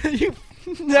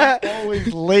 I'm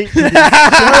always late to these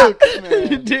jokes,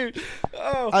 man. Dude.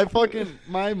 Oh.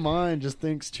 My mind just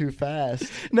thinks too fast.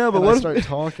 No, but what if I start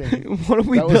talking? What if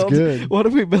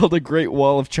we build a great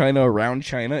wall of China around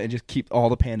China and just keep all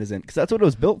the pandas in? Because that's what it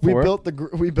was built for.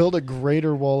 We built a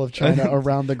greater wall of China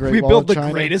around the Great Wall of China. We built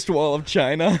the greatest wall of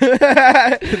China.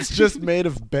 It's just made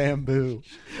of bamboo.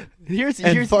 Here's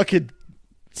fucking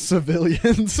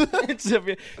civilians.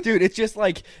 Dude, it's just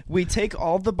like we take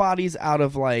all the bodies out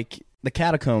of, like, the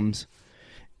catacombs,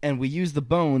 and we use the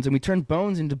bones, and we turn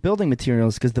bones into building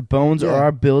materials because the bones are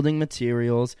our building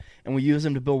materials, and we use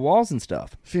them to build walls and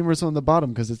stuff. Femur's on the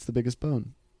bottom because it's the biggest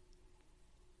bone.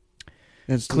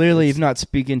 Clearly, you've not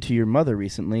spoken to your mother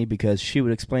recently because she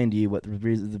would explain to you what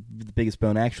the biggest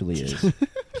bone actually is.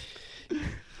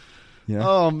 Yeah.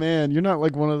 Oh, man. You're not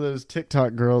like one of those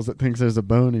TikTok girls that thinks there's a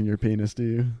bone in your penis, do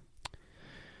you?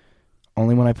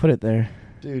 Only when I put it there.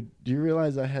 Dude, do you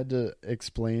realize I had to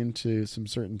explain to some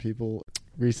certain people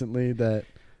recently that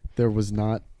there was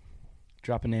not...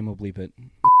 Drop a name, we'll bleep it.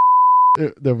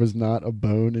 There was not a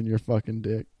bone in your fucking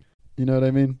dick. You know what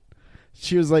I mean?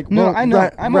 She was like, no, I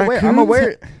know. I'm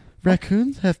aware.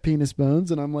 Raccoons have penis bones.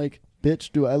 And I'm like,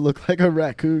 bitch, do I look like a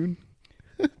raccoon?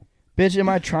 Bitch, am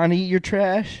I trying to eat your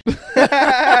trash?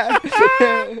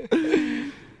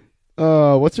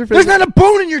 What's your favorite? There's not a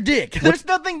bone in your dick. There's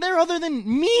nothing there other than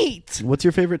meat. What's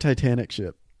your favorite Titanic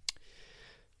ship?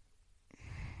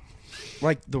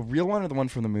 Like the real one or the one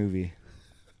from the movie?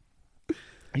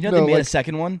 You know they made a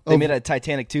second one? They made a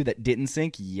Titanic 2 that didn't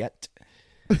sink yet.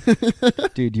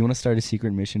 Dude, do you want to start a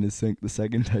secret mission to sink the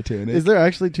second Titanic? Is there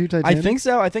actually 2 Titanics? I think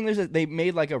so. I think they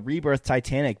made like a rebirth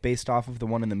Titanic based off of the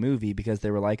one in the movie because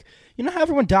they were like, you know how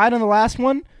everyone died on the last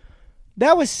one?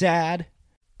 That was sad.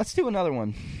 Let's do another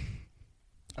one.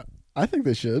 I think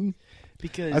they should.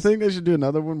 Because I think they should do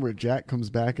another one where Jack comes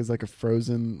back as like a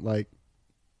frozen like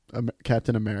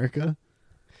Captain America.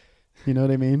 You know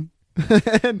what I mean?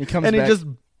 and he comes back. He just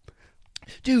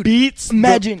beats.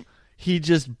 Imagine. He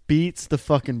just beats the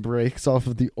fucking brakes off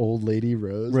of the old lady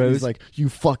Rose. He's like, "You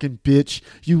fucking bitch!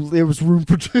 There was room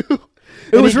for 2.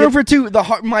 It was room for 2.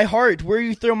 My heart. Where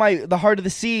you throw the heart of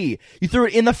the sea? You threw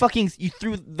it in the fucking. You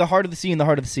threw the heart of the sea in the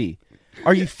heart of the sea.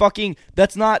 Are you fucking?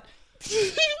 That's not.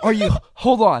 Are you?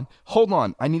 Hold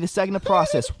on. I need a second to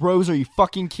process. Rose, are you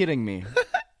fucking kidding me?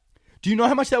 Do you know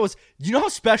how much that was? Do you know how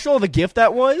special of a gift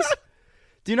that was?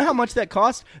 Do you know how much that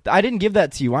cost? I didn't give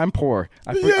that to you. I'm poor.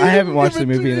 I haven't watched the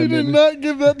movie. You did not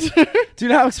give that to her. Do you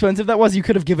know how expensive that was? You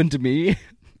could have given to me.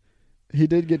 He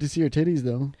did get to see her titties,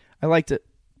 though. I liked it.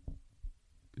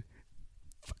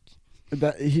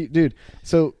 Dude.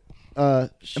 So,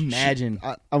 Imagine.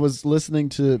 I was listening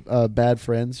to Bad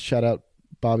Friends. Shout out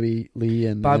Bobby Lee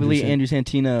and Andrew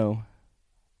Santino.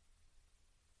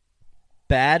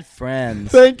 Bad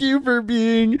Friends. Thank you for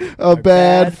being a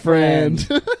bad friend.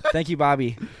 Thank you,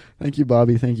 Bobby. Thank you,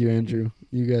 Bobby. Thank you, Andrew.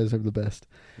 You guys are the best.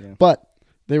 Yeah. But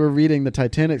they were reading the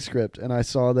Titanic script, and I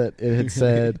saw that it had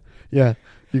said, yeah,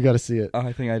 you got to see it. Oh,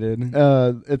 I think I did.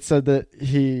 It said that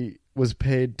he was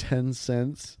paid 10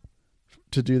 cents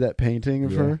to do that painting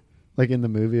of her. Like in the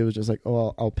movie, it was just like,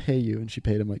 oh, I'll pay you. And she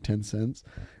paid him like 10 cents.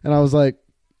 And I was like,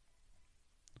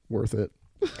 worth it.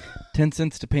 10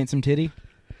 cents to paint some titty?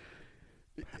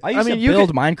 I used to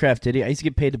build Minecraft titty. I used to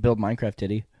get paid to build Minecraft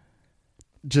titty.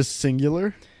 Just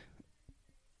singular?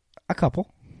 A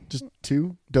couple. Just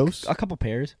two? Dose? A couple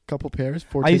pairs. Couple pairs?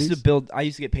 4 titties? I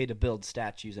used to get paid to build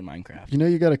statues in Minecraft. You know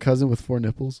you got a cousin with 4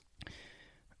 nipples?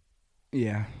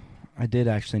 Yeah. I did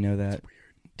actually know that. That's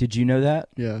weird. Did you know that?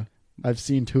 Yeah. I've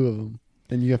seen 2 of them.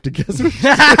 And you have to guess which.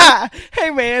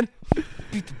 Hey, man.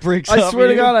 Beat the brakes I up, swear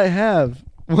to you. God, I have.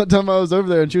 One time I was over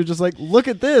there and she was just like, look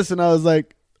at this. And I was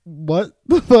like, what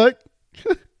the fuck?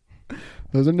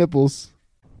 Those are nipples.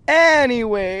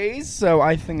 Anyways, so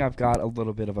I think I've got a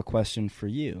little bit of a question for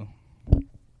you.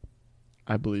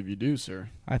 I believe you do, sir.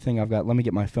 Let me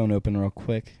get my phone open real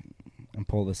quick and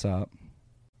pull this up.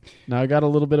 Now I got a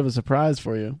little bit of a surprise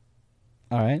for you.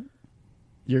 All right.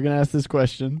 You're going to ask this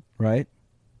question. Right.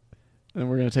 And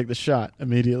we're going to take the shot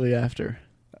immediately after.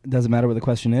 Doesn't matter what the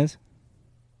question is?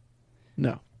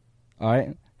 No. All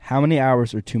right. How many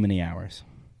hours are too many hours?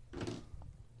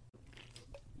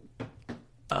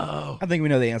 Oh. I think we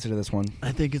know the answer to this one.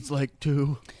 I think it's like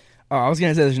 2. Oh, I was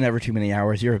going to say there's never too many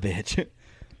hours. You're a bitch.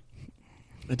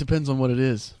 It depends on what it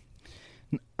is.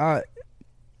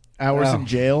 Hours in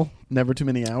jail? Never too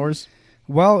many hours?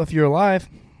 Well, if you're alive.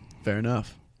 Fair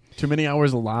enough. Too many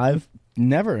hours alive?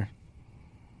 Never.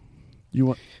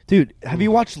 Dude, have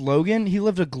you watched Logan? He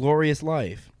lived a glorious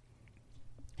life.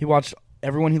 He watched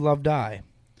everyone he loved die.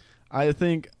 I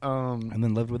think... and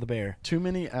then lived with a bear. Too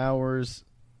many hours...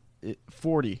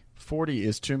 40. 40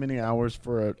 is too many hours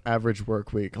for an average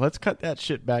work week. Let's cut that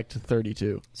shit back to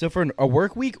 32. So for a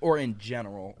work week or in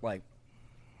general? Like,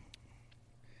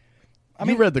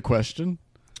 you read the question.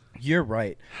 You're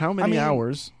right. How many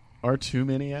hours are too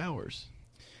many hours?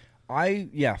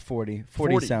 40.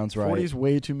 40 sounds right. 40 is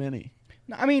way too many.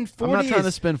 No, I mean, 40 I'm not trying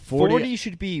to spend 40. 40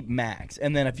 should be max.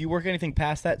 And then if you work anything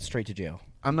past that, straight to jail.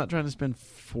 I'm not trying to spend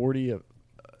 40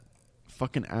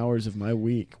 fucking hours of my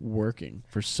week working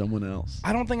for someone else.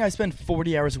 I don't think I spend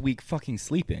 40 hours a week fucking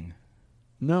sleeping.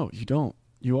 No, you don't.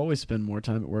 You always spend more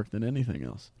time at work than anything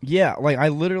else. Yeah, like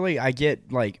I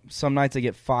get like some nights I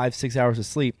get 5-6 hours of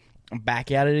sleep. I'm back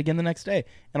at it again the next day.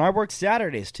 And I work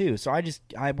Saturdays too. So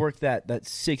I work that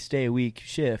 6-day a week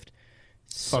shift.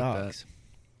 Sucks.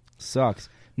 Sucks.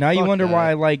 Now you wonder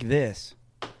why I like this.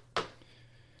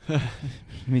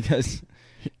 Because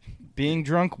being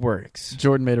drunk works.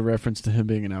 Jordan made a reference to him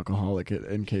being an alcoholic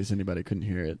in case anybody couldn't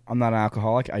hear it. I'm not an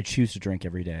alcoholic. I choose to drink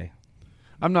every day.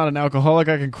 I'm not an alcoholic.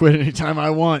 I can quit anytime I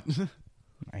want.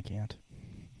 I can't.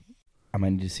 I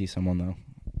might need to see someone, though.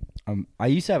 I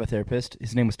used to have a therapist.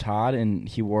 His name was Todd, and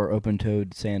he wore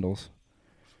open-toed sandals.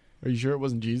 Are you sure it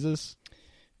wasn't Jesus?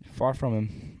 Far from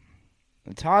him.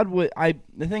 Todd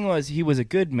the thing was, he was a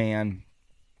good man.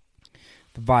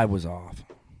 The vibe was off.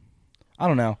 I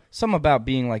don't know. Something about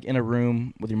being like in a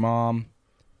room with your mom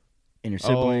and your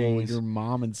siblings. Oh, your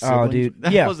mom and siblings. Oh, dude.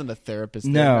 That wasn't a therapist.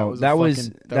 No, that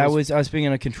was us being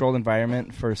in a controlled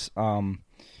environment for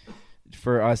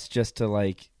us just to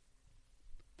like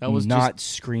not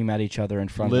scream at each other in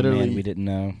front of a man we didn't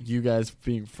know. You guys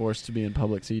being forced to be in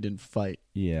public so you didn't fight.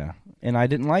 Yeah. And I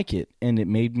didn't like it, and it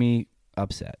made me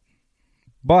upset.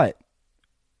 But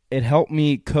it helped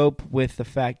me cope with the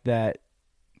fact that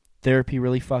therapy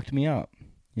really fucked me up,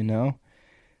 you know?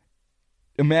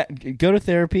 Go to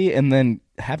therapy and then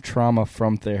have trauma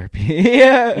from therapy.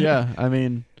 Yeah. Yeah, I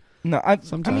mean... No,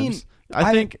 sometimes.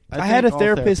 I think I had a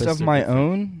therapist of my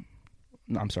own.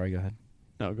 No, I'm sorry, go ahead.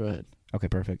 No, go ahead. Okay,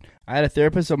 perfect. I had a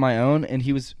therapist of my own, and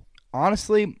he was...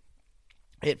 Honestly,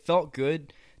 it felt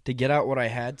good to get out what I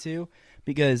had to,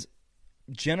 because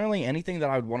generally anything that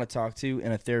I would want to talk to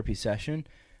in a therapy session,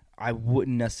 I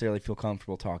wouldn't necessarily feel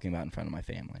comfortable talking about in front of my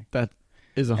family. That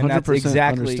is 100%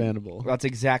 understandable. That's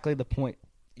exactly the point.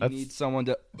 You need someone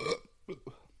to...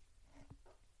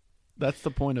 That's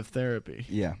the point of therapy.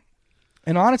 Yeah.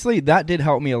 And honestly, that did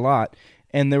help me a lot.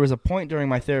 And there was a point during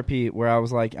my therapy where I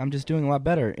was like, I'm just doing a lot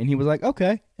better. And he was like,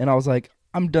 okay. And I was like,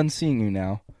 I'm done seeing you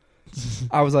now.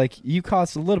 I was like, you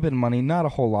cost a little bit of money, not a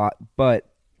whole lot, but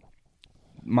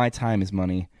my time is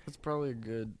money. That's probably a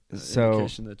good So-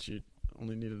 indication that you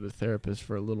only needed a therapist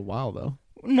for a little while, though.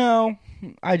 No,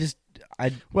 I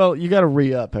Well, you got to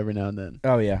re-up every now and then.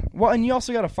 Oh, yeah. Well, and you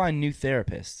also got to find new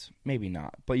therapists. Maybe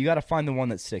not. But you got to find the one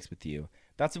that sticks with you.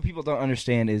 That's what people don't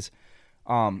understand is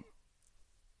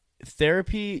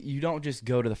therapy, you don't just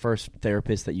go to the first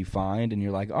therapist that you find and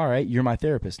you're like, all right, you're my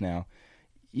therapist now.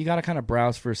 You got to kind of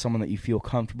browse for someone that you feel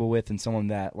comfortable with and someone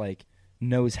that, like,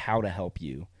 knows how to help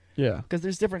you. Yeah. Because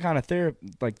there's different kind of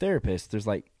therapists. There's,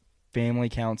 like, family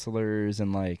counselors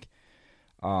and, like,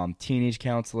 teenage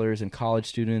counselors and college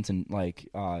students and like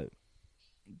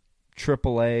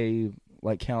AAA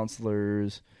like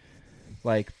counselors,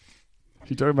 like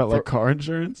You talking about like car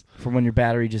insurance? for when your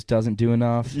battery just doesn't do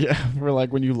enough. Yeah, for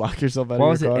like when you lock yourself out What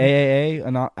of was your it?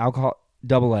 car. AAA, alcohol,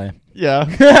 AA. Yeah.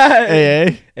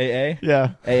 AA. AA.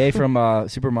 Yeah. AA from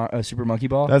Super Monkey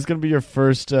Ball. That's gonna be your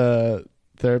first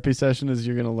therapy session. Is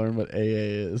you're gonna learn what AA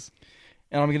is.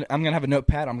 And I'm gonna have a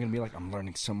notepad. I'm gonna be like, I'm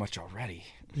learning so much already.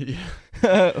 Yeah.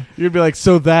 You're gonna be like,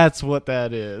 so that's what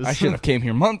that is. I should have came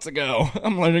here months ago.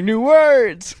 I'm learning new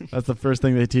words. That's the first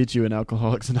thing they teach you in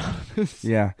Alcoholics Anonymous.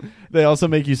 Yeah. They also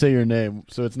make you say your name,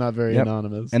 so it's not very Yep.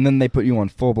 anonymous. And then they put you on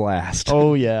full blast.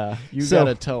 Oh yeah, you So-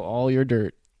 gotta tell all your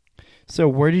dirt. So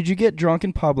where did you get drunk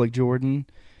in public, Jordan?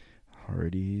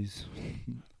 Hardee's.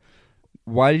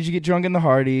 Why did you get drunk in the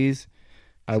Hardee's?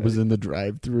 I was in the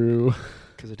drive-through.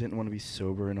 Because I didn't want to be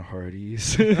sober in a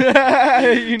Hardee's. Dude,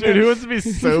 who wants to be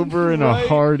sober in a Right?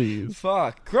 Hardee's?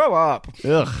 Fuck. Grow up.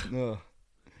 Ugh. Ugh.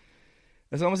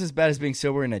 That's almost as bad as being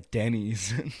sober in a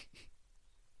Denny's.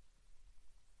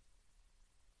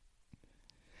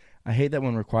 I hate that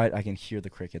when we're quiet, I can hear the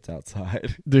crickets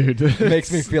outside. Dude. It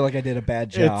makes me feel like I did a bad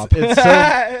job.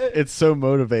 It's so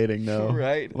motivating, though.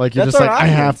 Right. Like, you're That's just like, our I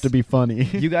have audience. to be funny.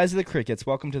 You guys are the crickets.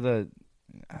 Welcome to the...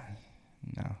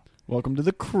 no. Welcome to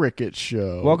the Cricket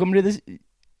Show. Welcome to this.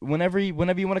 Whenever you want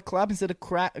to clap, instead of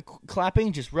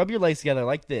clapping, just rub your legs together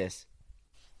like this.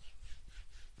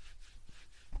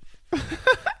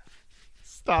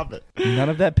 Stop it. None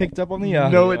of that picked up on the audio.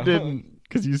 No, it didn't.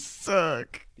 Because you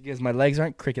suck. Because my legs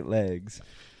aren't cricket legs.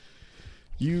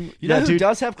 You You know who dude.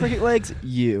 does have cricket legs?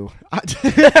 You.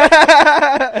 Dude,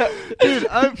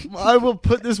 I will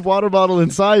put this water bottle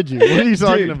inside you. What are you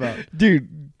talking about?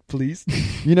 Dude, please.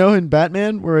 You know in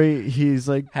Batman where he's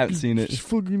like, Haven't seen it. "Just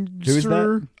fucking Who is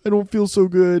sir, I don't feel so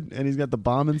good," and he's got the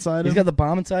bomb inside He's him. got the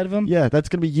bomb inside of him? Yeah, that's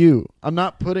gonna be you. I'm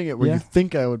not putting it where Yeah. you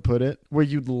think I would put it, where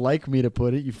you'd like me to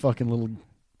put it. You fucking little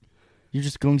You're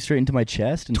just going straight into my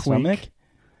chest and twink. stomach?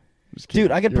 Just kidding.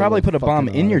 Dude, I could You're probably little put a bomb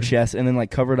fucking in your otter. chest and then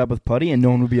like cover it up with putty and no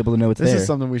one would be able to know it's This there. is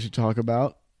something we should talk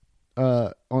about.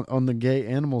 On the gay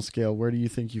animal scale, where do you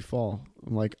think you fall?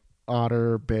 Like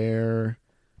otter, bear,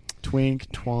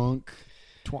 twink, twonk,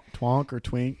 twonk or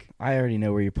twink? I already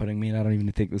know where you're putting me and I don't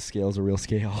even think the scale's a real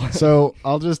scale. So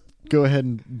I'll just go ahead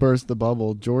and burst the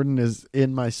bubble. Jordan is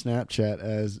in my Snapchat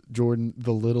as Jordan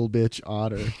the little bitch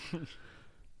otter.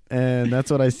 And that's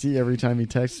what I see every time he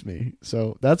texts me.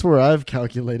 So that's where I've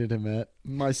calculated him at.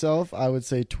 Myself, I would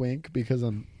say twink because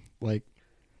I'm like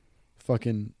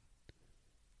fucking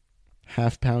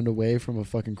half pound away from a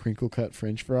fucking crinkle cut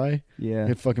French fry. Yeah. I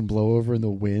could fucking blow over in the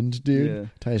wind, dude. Yeah.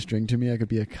 Tie a string to me, I could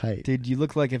be a kite. Dude, you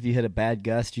look like if you hit a bad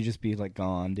gust, you just be like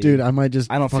gone, dude. Dude, I might just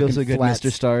I don't feel fucking so good, flat-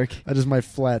 Mr. Stark. I just might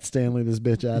flat Stanley this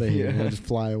bitch out of here and Yeah. I'll just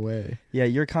fly away. Yeah,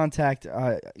 your contact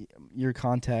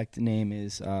name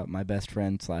is my best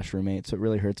friend / roommate, so it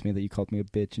really hurts me that you called me a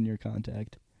bitch in your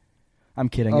contact. I'm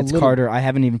kidding. A It's little- Carter. I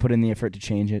haven't even put in the effort to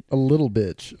change it. A little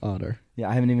bitch otter. Yeah,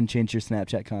 I haven't even changed your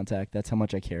Snapchat contact. That's how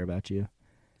much I care about you.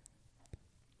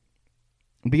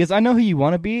 Because I know who you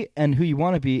want to be, and who you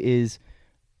want to be is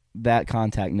that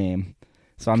contact name.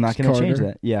 So I'm not going to change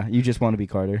Carter. that. Yeah, you just want to be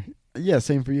Carter. Yeah,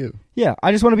 same for you. Yeah,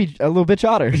 I just want to be a little bitch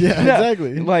otter. Yeah,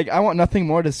 exactly. Like, I want nothing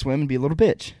more to swim and be a little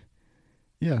bitch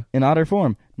Yeah. in otter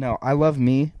form. No, I love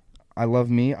me. I love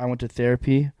me. I went to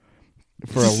therapy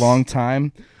for a long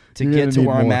time to You're get gonna to need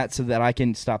where I'm more. at so that I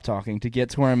can stop talking, to get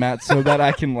to where I'm at so that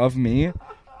I can love me.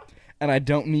 And I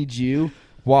don't need you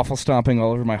waffle stomping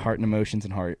all over my heart and emotions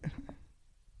and heart.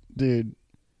 Dude.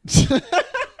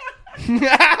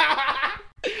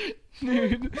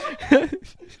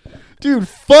 Dude,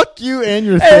 fuck you and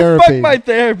your Hey, therapy. fuck my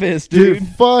therapist, dude. Dude,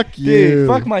 fuck you. Dude,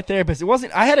 fuck my therapist. It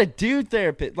wasn't. I had a dude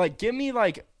therapist. Like, give me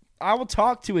like. I will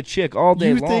talk to a chick all day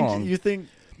you long. think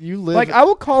you live Like, I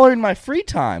will call her in my free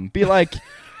time. Be like,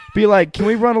 can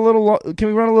we run a little? Can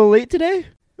we run a little late today?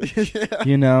 Yeah.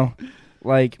 You know,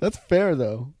 like That's fair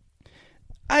though.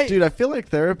 Dude, I feel like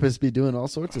therapists be doing all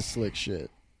sorts of slick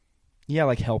shit. yeah,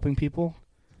 like helping people.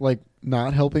 Like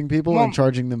not helping people Well- and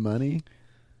charging them money.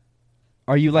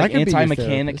 Are you like I could be your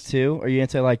anti-mechanic therapist. too? Are you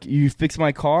into like you fix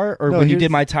my car, or No, when you here's-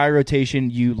 did my tire rotation,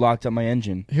 you locked up my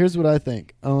engine? Here's what I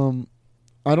think.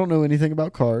 I don't know anything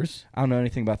about cars. I don't know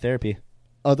anything about therapy.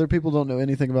 Other people don't know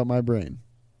anything about my brain.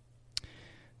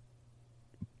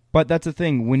 But that's the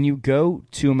thing. When you go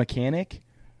to a mechanic,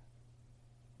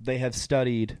 they have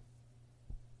studied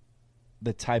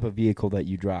the type of vehicle that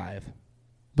you drive.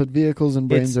 But vehicles and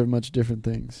brains are much different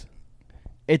things.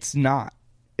 It's not.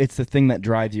 It's the thing that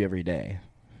drives you every day.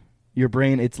 Your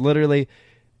brain, it's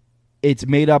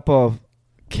made up of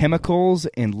chemicals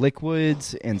and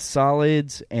liquids and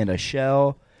solids and a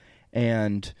shell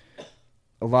and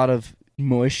a lot of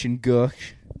mush and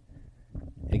gush.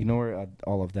 Ignore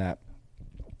all of that.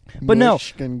 But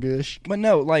Mush and gush.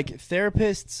 no, like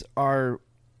therapists are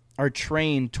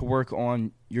trained to work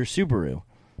on your Subaru.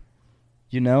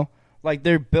 You know? Like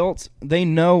they're built, they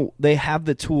know they have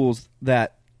the tools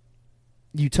that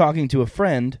you talking to a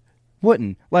friend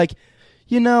wouldn't. Like,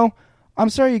 I'm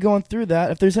sorry you're going through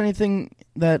that. If there's anything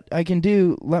that I can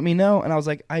do, let me know. And I was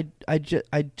like, I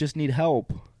just need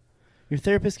help. Your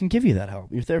therapist can give you that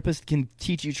help. Your therapist can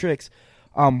teach you tricks.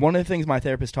 One of the things my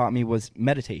therapist taught me was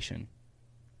meditation.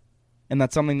 And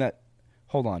that's something that,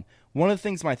 hold on. One of the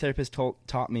things my therapist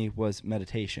taught me was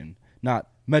meditation, not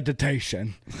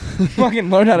meditation. Fucking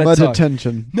learn how to talk.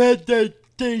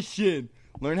 Meditation.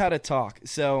 Learn how to talk.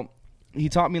 So he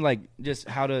taught me like just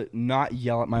how to not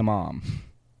yell at my mom.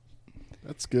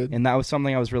 That's good. And that was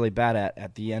something I was really bad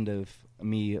at the end of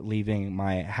me leaving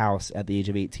my house at the age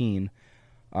of 18.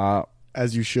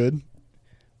 As you should.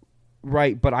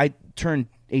 Right, but I turned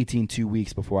 18 2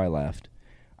 weeks before I left.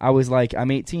 I was like,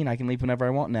 I'm 18, I can leave whenever I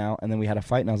want now. And then we had a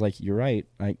fight, and I was like, you're right.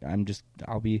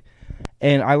 I'll be...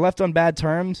 And I left on bad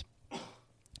terms,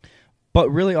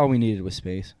 but really all we needed was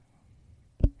space.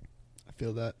 I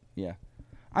feel that. Yeah.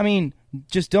 I mean,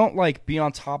 just don't, like, be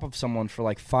on top of someone for,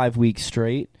 like, 5 weeks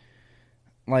straight.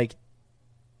 Like,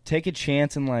 take a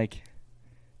chance and, like,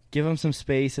 give them some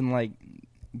space and, like,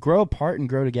 grow apart and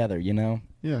grow together, you know?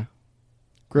 Yeah.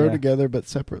 Grow Yeah. together but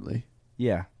separately.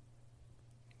 Yeah.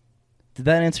 Did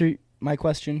that answer my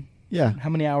question? Yeah. How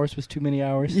many hours was too many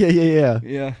hours? Yeah.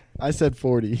 Yeah. I said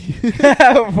 40.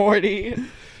 40.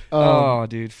 Oh,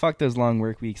 dude. Fuck those long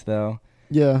work weeks, though.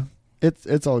 Yeah.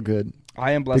 It's all good.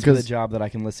 I am blessed with a job that I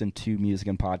can listen to music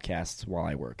and podcasts while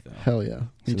I work, though. Hell yeah.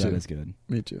 Me So too. that is good.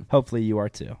 Me too. Hopefully you are,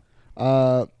 too.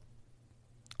 I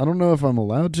don't know if I'm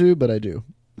allowed to, but I do.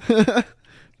 That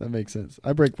makes sense.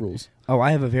 I break rules. Oh,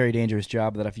 I have a very dangerous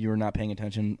job that if you were not paying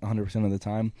attention 100% of the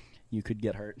time, you could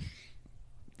get hurt.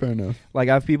 Fair enough. Like,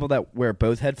 I have people that wear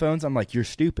both headphones. I'm like, you're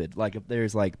stupid. Like, if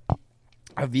there's, like,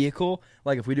 a vehicle,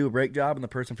 like, if we do a brake job and the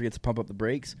person forgets to pump up the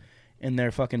brakes and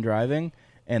they're fucking driving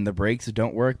and the brakes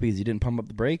don't work because you didn't pump up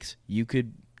the brakes, you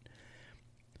could...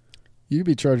 You'd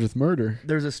be charged with murder.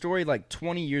 There's a story, like,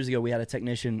 20 years ago, we had a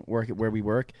technician work at where we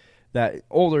work. That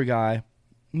older guy,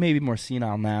 maybe more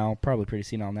senile now, probably pretty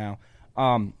senile now,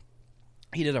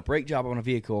 he did a brake job on a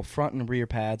vehicle, front and rear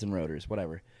pads and rotors,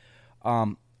 whatever.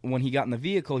 When he got in the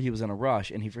vehicle, he was in a rush,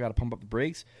 and he forgot to pump up the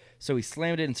brakes, so he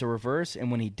slammed it into reverse,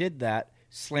 and when he did that,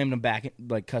 slammed him back,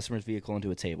 like, customer's vehicle into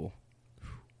a table.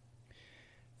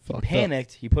 fucked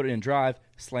Panicked, he put it in drive,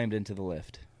 slammed into the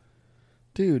lift.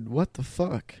 Dude, what the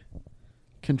fuck?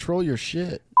 Control your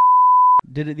shit.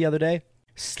 Did it the other day,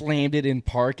 slammed it in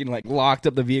park, and, like, locked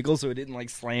up the vehicle so it didn't, like,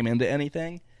 slam into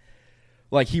anything.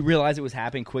 Like, he realized it was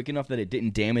happening quick enough that it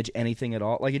didn't damage anything at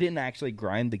all. Like, it didn't actually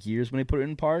grind the gears when he put it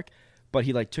in park, but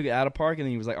he, like, took it out of park, and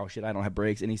then he was like, oh, shit, I don't have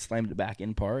brakes, and he slammed it back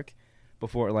in park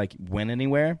before it, like, went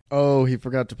anywhere. Oh, he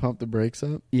forgot to pump the brakes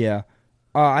up? Yeah.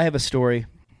 I have a story.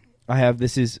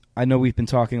 I know we've been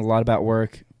talking a lot about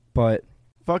work, but...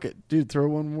 Fuck it. Dude, throw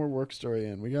one more work story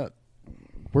in.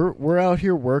 We're out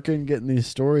here working, getting these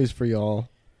stories for y'all.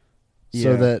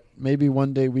 So Yeah. that maybe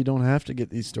one day we don't have to get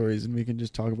these stories and we can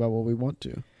just talk about what we want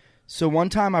to. So one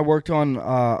time I worked on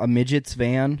a midget's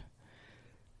van.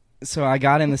 So I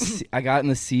got in the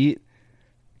seat,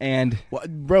 and What,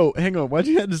 bro, hang on. Why'd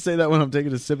you have to say that when I'm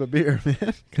taking a sip of beer,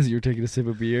 man? because you were taking a sip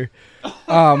of beer.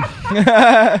 But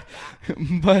A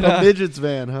midget's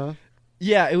van, huh?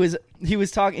 yeah, it was. He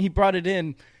was talking. He brought it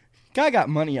in. Guy got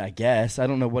money, I guess. I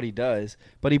don't know what he does,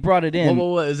 but he brought it in.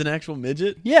 What, is an actual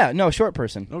midget? Yeah, no, short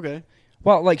person. Okay.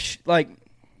 Well, like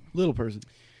Little person.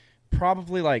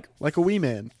 probably like Like a wee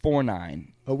man. 4'9".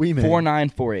 A wee man.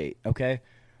 4'9", 4'8", okay?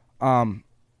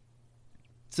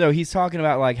 So he's talking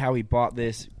about, like, how he bought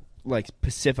this, like,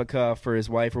 Pacifica for his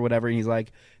wife or whatever, and he's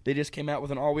like, they just came out with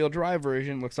an all-wheel drive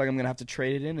version. Looks like I'm going to have to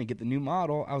trade it in and get the new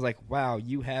model. I was like, wow,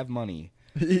 you have money.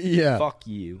 Yeah. Fuck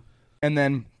you. And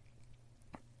then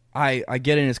I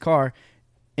get in his car,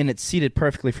 and it's seated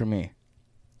perfectly for me.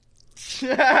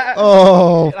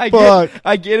 Oh, fuck.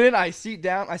 I get in, I sit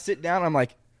down, I'm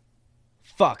like,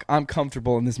 fuck, I'm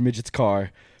comfortable in this midget's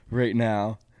car right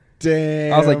now.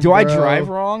 Damn. I was like, do I bro. drive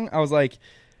wrong? I was like,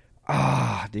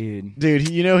 dude. Dude,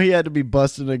 you know he had to be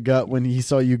busting a gut when he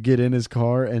saw you get in his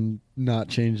car and not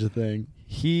change the thing.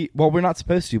 We're not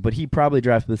supposed to, but he probably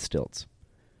drives with stilts.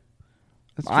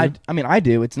 That's true. I mean, I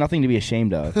do. It's nothing to be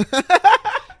ashamed of.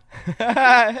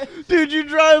 Dude, you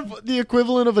drive the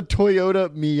equivalent of a Toyota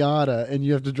Miata and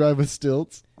you have to drive with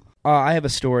stilts? I have a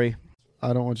story.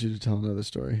 I don't want you to tell another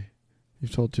story.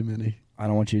 You've told too many. I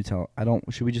don't want you to tell.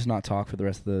 Should we just not talk for the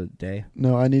rest of the day?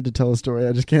 No, I need to tell a story.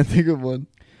 I just can't think of one.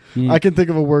 You- I can think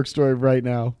of a work story right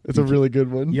now. It's a really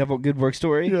good one. You have a good work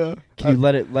story? Yeah. Can you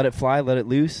let it fly, let it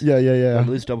loose? Yeah. Let it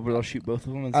loose, double barrel, shoot both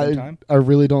of them at the same time? I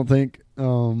really don't think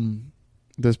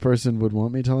this person would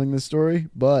want me telling this story,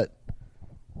 but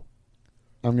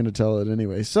I'm going to tell it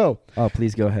anyway. So, Oh,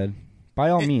 please go ahead. By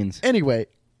all means. anyway,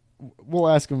 we'll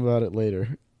ask him about it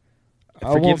later.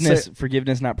 I won't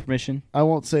Forgiveness, not permission. I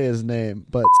won't say his name,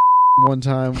 but one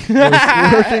time was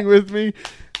working with me,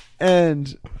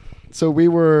 and so we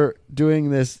were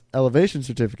doing this elevation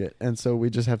certificate, and so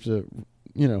we just have to,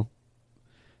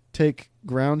 take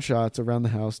ground shots around the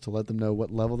house to let them know what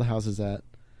level the house is at,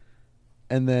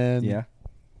 and then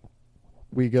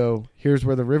we go, here's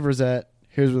where the river's at,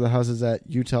 here's where the house is at,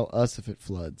 you tell us if it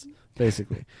floods,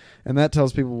 basically. And that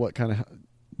tells people what kind of...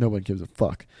 No one gives a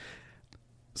fuck.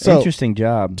 So, interesting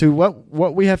job. To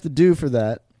what we have to do for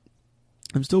that,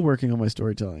 I'm still working on my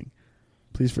storytelling.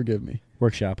 Please forgive me.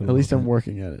 Workshop. At least I'm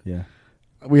working at it. Yeah.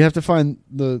 We have to find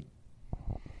the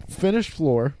finished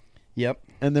floor. Yep.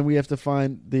 And then we have to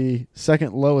find the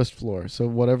second lowest floor. So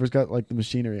whatever's got like the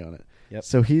machinery on it. Yep.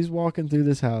 So he's walking through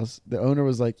this house. The owner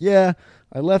was like, yeah,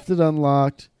 I left it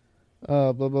unlocked.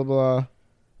 Blah, blah, blah.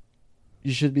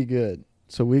 You should be good.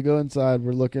 So we go inside.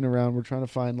 We're looking around. We're trying to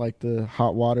find like the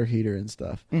hot water heater and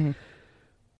stuff. Mm-hmm.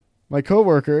 My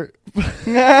coworker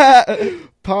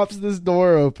pops this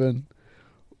door open,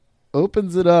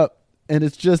 opens it up, and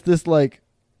it's just this like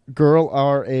girl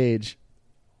our age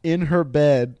in her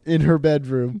bed, in her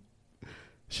bedroom.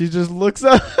 She just looks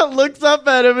up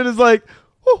at him and is like,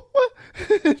 oh, what?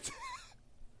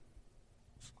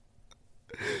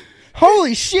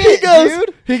 Holy shit,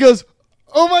 dude! He goes,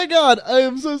 oh my God, I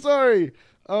am so sorry.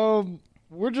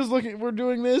 We're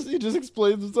doing this. He just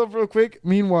explains himself real quick.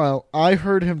 Meanwhile, I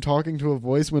heard him talking to a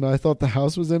voice when I thought the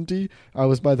house was empty. I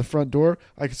was by the front door.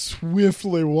 I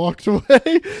swiftly walked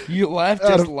away. You left,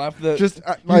 got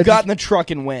in the truck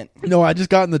and went. No, I just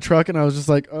got in the truck and I was just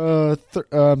like,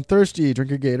 I'm thirsty.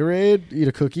 Drink a Gatorade, eat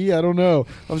a cookie. I don't know.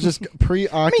 I was just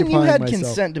preoccupying myself. You had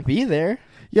consent to be there.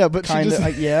 Yeah, but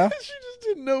yeah. she just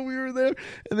didn't know we were there.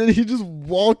 And then he just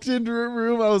walked into her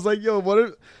room. I was like, yo,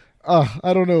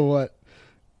 I don't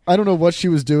know what she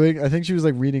was doing. I think she was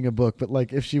like reading a book, but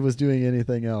like if she was doing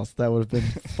anything else, that would have been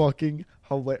fucking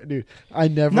hilarious. Dude, I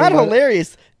never... Not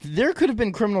hilarious. There could have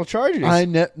been criminal charges.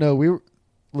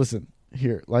 Listen,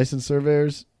 here, licensed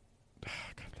surveyors... cut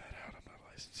that out. I'm not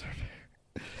a licensed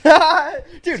surveyor.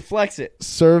 Dude, flex it.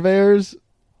 Surveyors,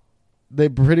 they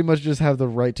pretty much just have the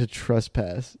right to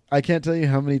trespass. I can't tell you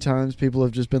how many times people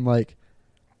have just been like,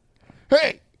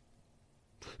 hey,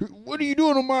 what are you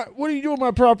doing on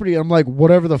my property? I'm like,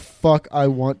 whatever the fuck I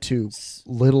want to,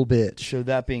 little bitch. So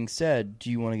that being said,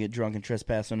 do you want to get drunk and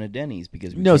trespass on a Denny's?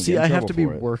 Because I have to be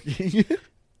working.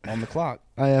 On the clock.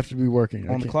 I have to be working.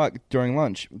 On the clock during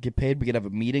lunch. Get paid. We could have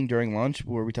a meeting during lunch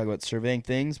where we talk about surveying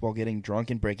things while getting drunk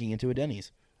and breaking into a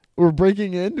Denny's. We're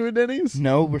breaking into a Denny's?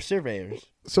 No, we're surveyors.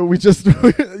 So we just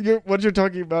what you're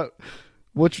talking about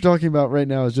right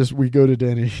now is just we go to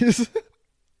Denny's.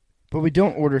 But we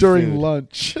don't order during food.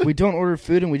 lunch. We don't order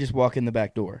food and we just walk in the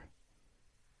back door.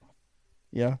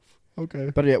 Yeah.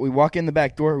 Okay. But yeah, we walk in the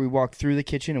back door, we walk through the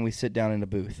kitchen, and we sit down in a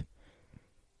booth.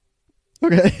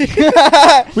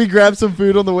 Okay. We grab some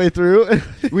food on the way through.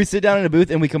 We sit down in a booth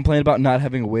and we complain about not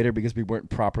having a waiter because we weren't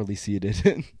properly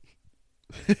seated.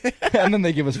 And then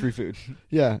they give us free food.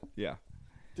 Yeah. Yeah.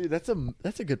 Dude, that's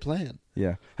a good plan.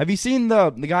 Yeah. Have you seen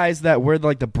the guys that wear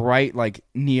like the bright like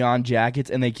neon jackets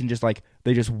and they can just like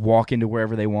they just walk into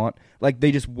wherever they want? Like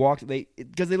they just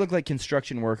because they look like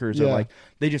construction workers or like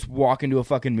they just walk into a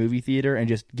fucking movie theater and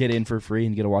just get in for free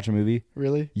and get to watch a movie?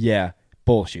 Really? Yeah.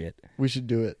 Bullshit. We should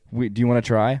do it. Do you want to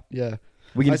try? Yeah.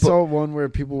 I saw one where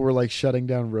people were like shutting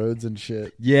down roads and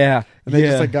shit. Yeah. And they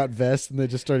just like got vests and they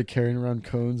just started carrying around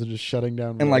cones and just shutting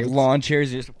down roads. And like lawn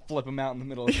chairs, you just flip them out in the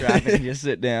middle of traffic and just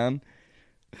sit down.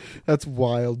 That's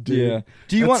wild, dude.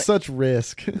 Yeah. That's such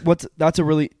risk. That's a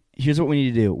really Here's what we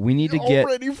need to do. We need to get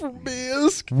ready for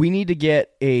bisque. We need to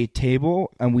get a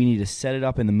table and we need to set it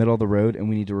up in the middle of the road and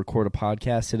we need to record a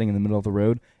podcast sitting in the middle of the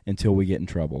road until we get in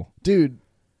trouble. Dude,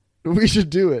 we should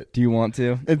do it. Do you want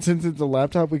to? And since it's a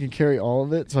laptop, we can carry all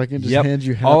of it, so I can just hand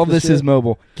you half all of the this shit. is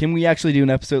mobile. Can we actually do an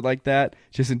episode like that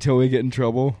just until we get in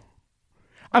trouble?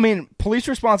 I mean, police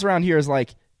response around here is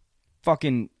like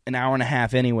fucking an hour and a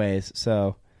half anyways,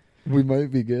 so. We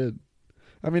might be good.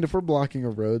 I mean, if we're blocking a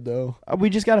road, though.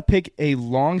 We just got to pick a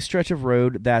long stretch of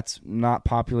road that's not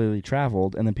popularly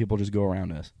traveled, and then people just go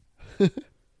around us.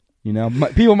 You know,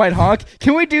 people might honk.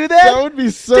 Can we do that? That would be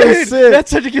so Dude, sick.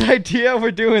 that's such a good idea. We're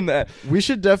doing that. We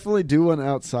should definitely do one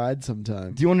outside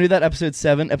sometime. Do you want to do that? Episode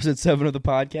 7 of the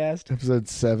podcast. Episode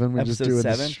 7. We just do it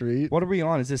in the street. What are we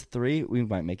on? Is this 3? We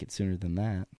might make it sooner than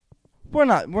that. We're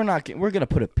gonna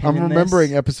put a pin in this. I'm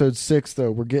remembering episode 6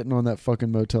 though. We're getting on that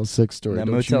fucking Motel 6 story. That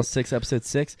Motel 6, episode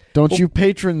 6. Don't you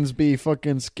patrons be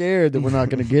fucking scared that we're not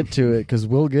gonna get to it, because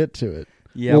we'll get to it.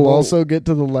 Yeah, we'll also get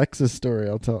to the Lexus story.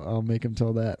 I'll make him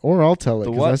tell that, or I'll tell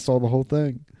it because I saw the whole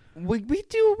thing. We could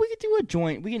do a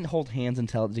joint. We can hold hands and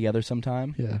tell it together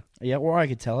sometime. Yeah. Or I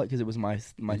could tell it because it was my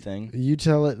thing. You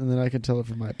tell it, and then I can tell it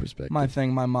from my perspective. My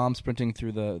thing. My mom sprinting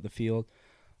through the field.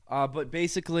 But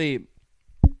basically,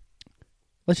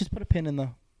 let's just put a pin in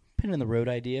the road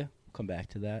idea. We'll come back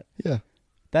to that. Yeah.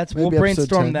 We'll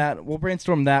brainstorm that. We'll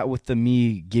brainstorm that with the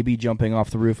me Gibby jumping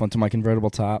off the roof onto my convertible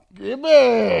top.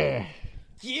 Gibby.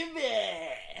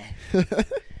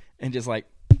 And just like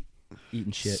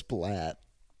eating shit. Splat.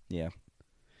 Yeah.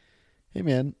 Hey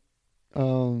man.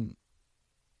 So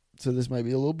this might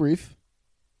be a little brief,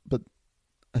 but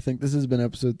I think this has been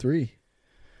episode 3.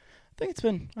 I think it's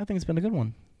been a good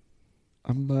one.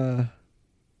 I'm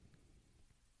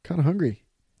kind of hungry.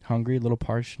 Hungry, a little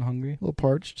parched and hungry. A little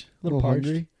parched. A little parched.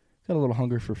 hungry. Got a little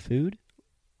hunger for food.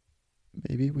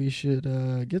 Maybe we should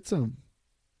get some.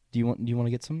 Do you want to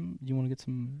get some? Do you want to get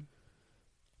some?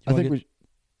 I think we. Do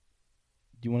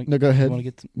you want to? No, go ahead. You want to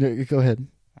get some? No, go ahead.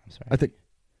 I'm sorry.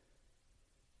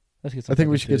 Let's get some. I think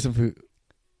we should get some food.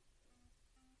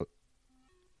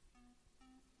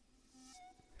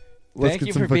 Thank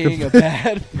you for being a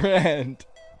bad friend.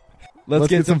 Let's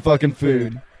get some fucking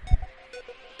food.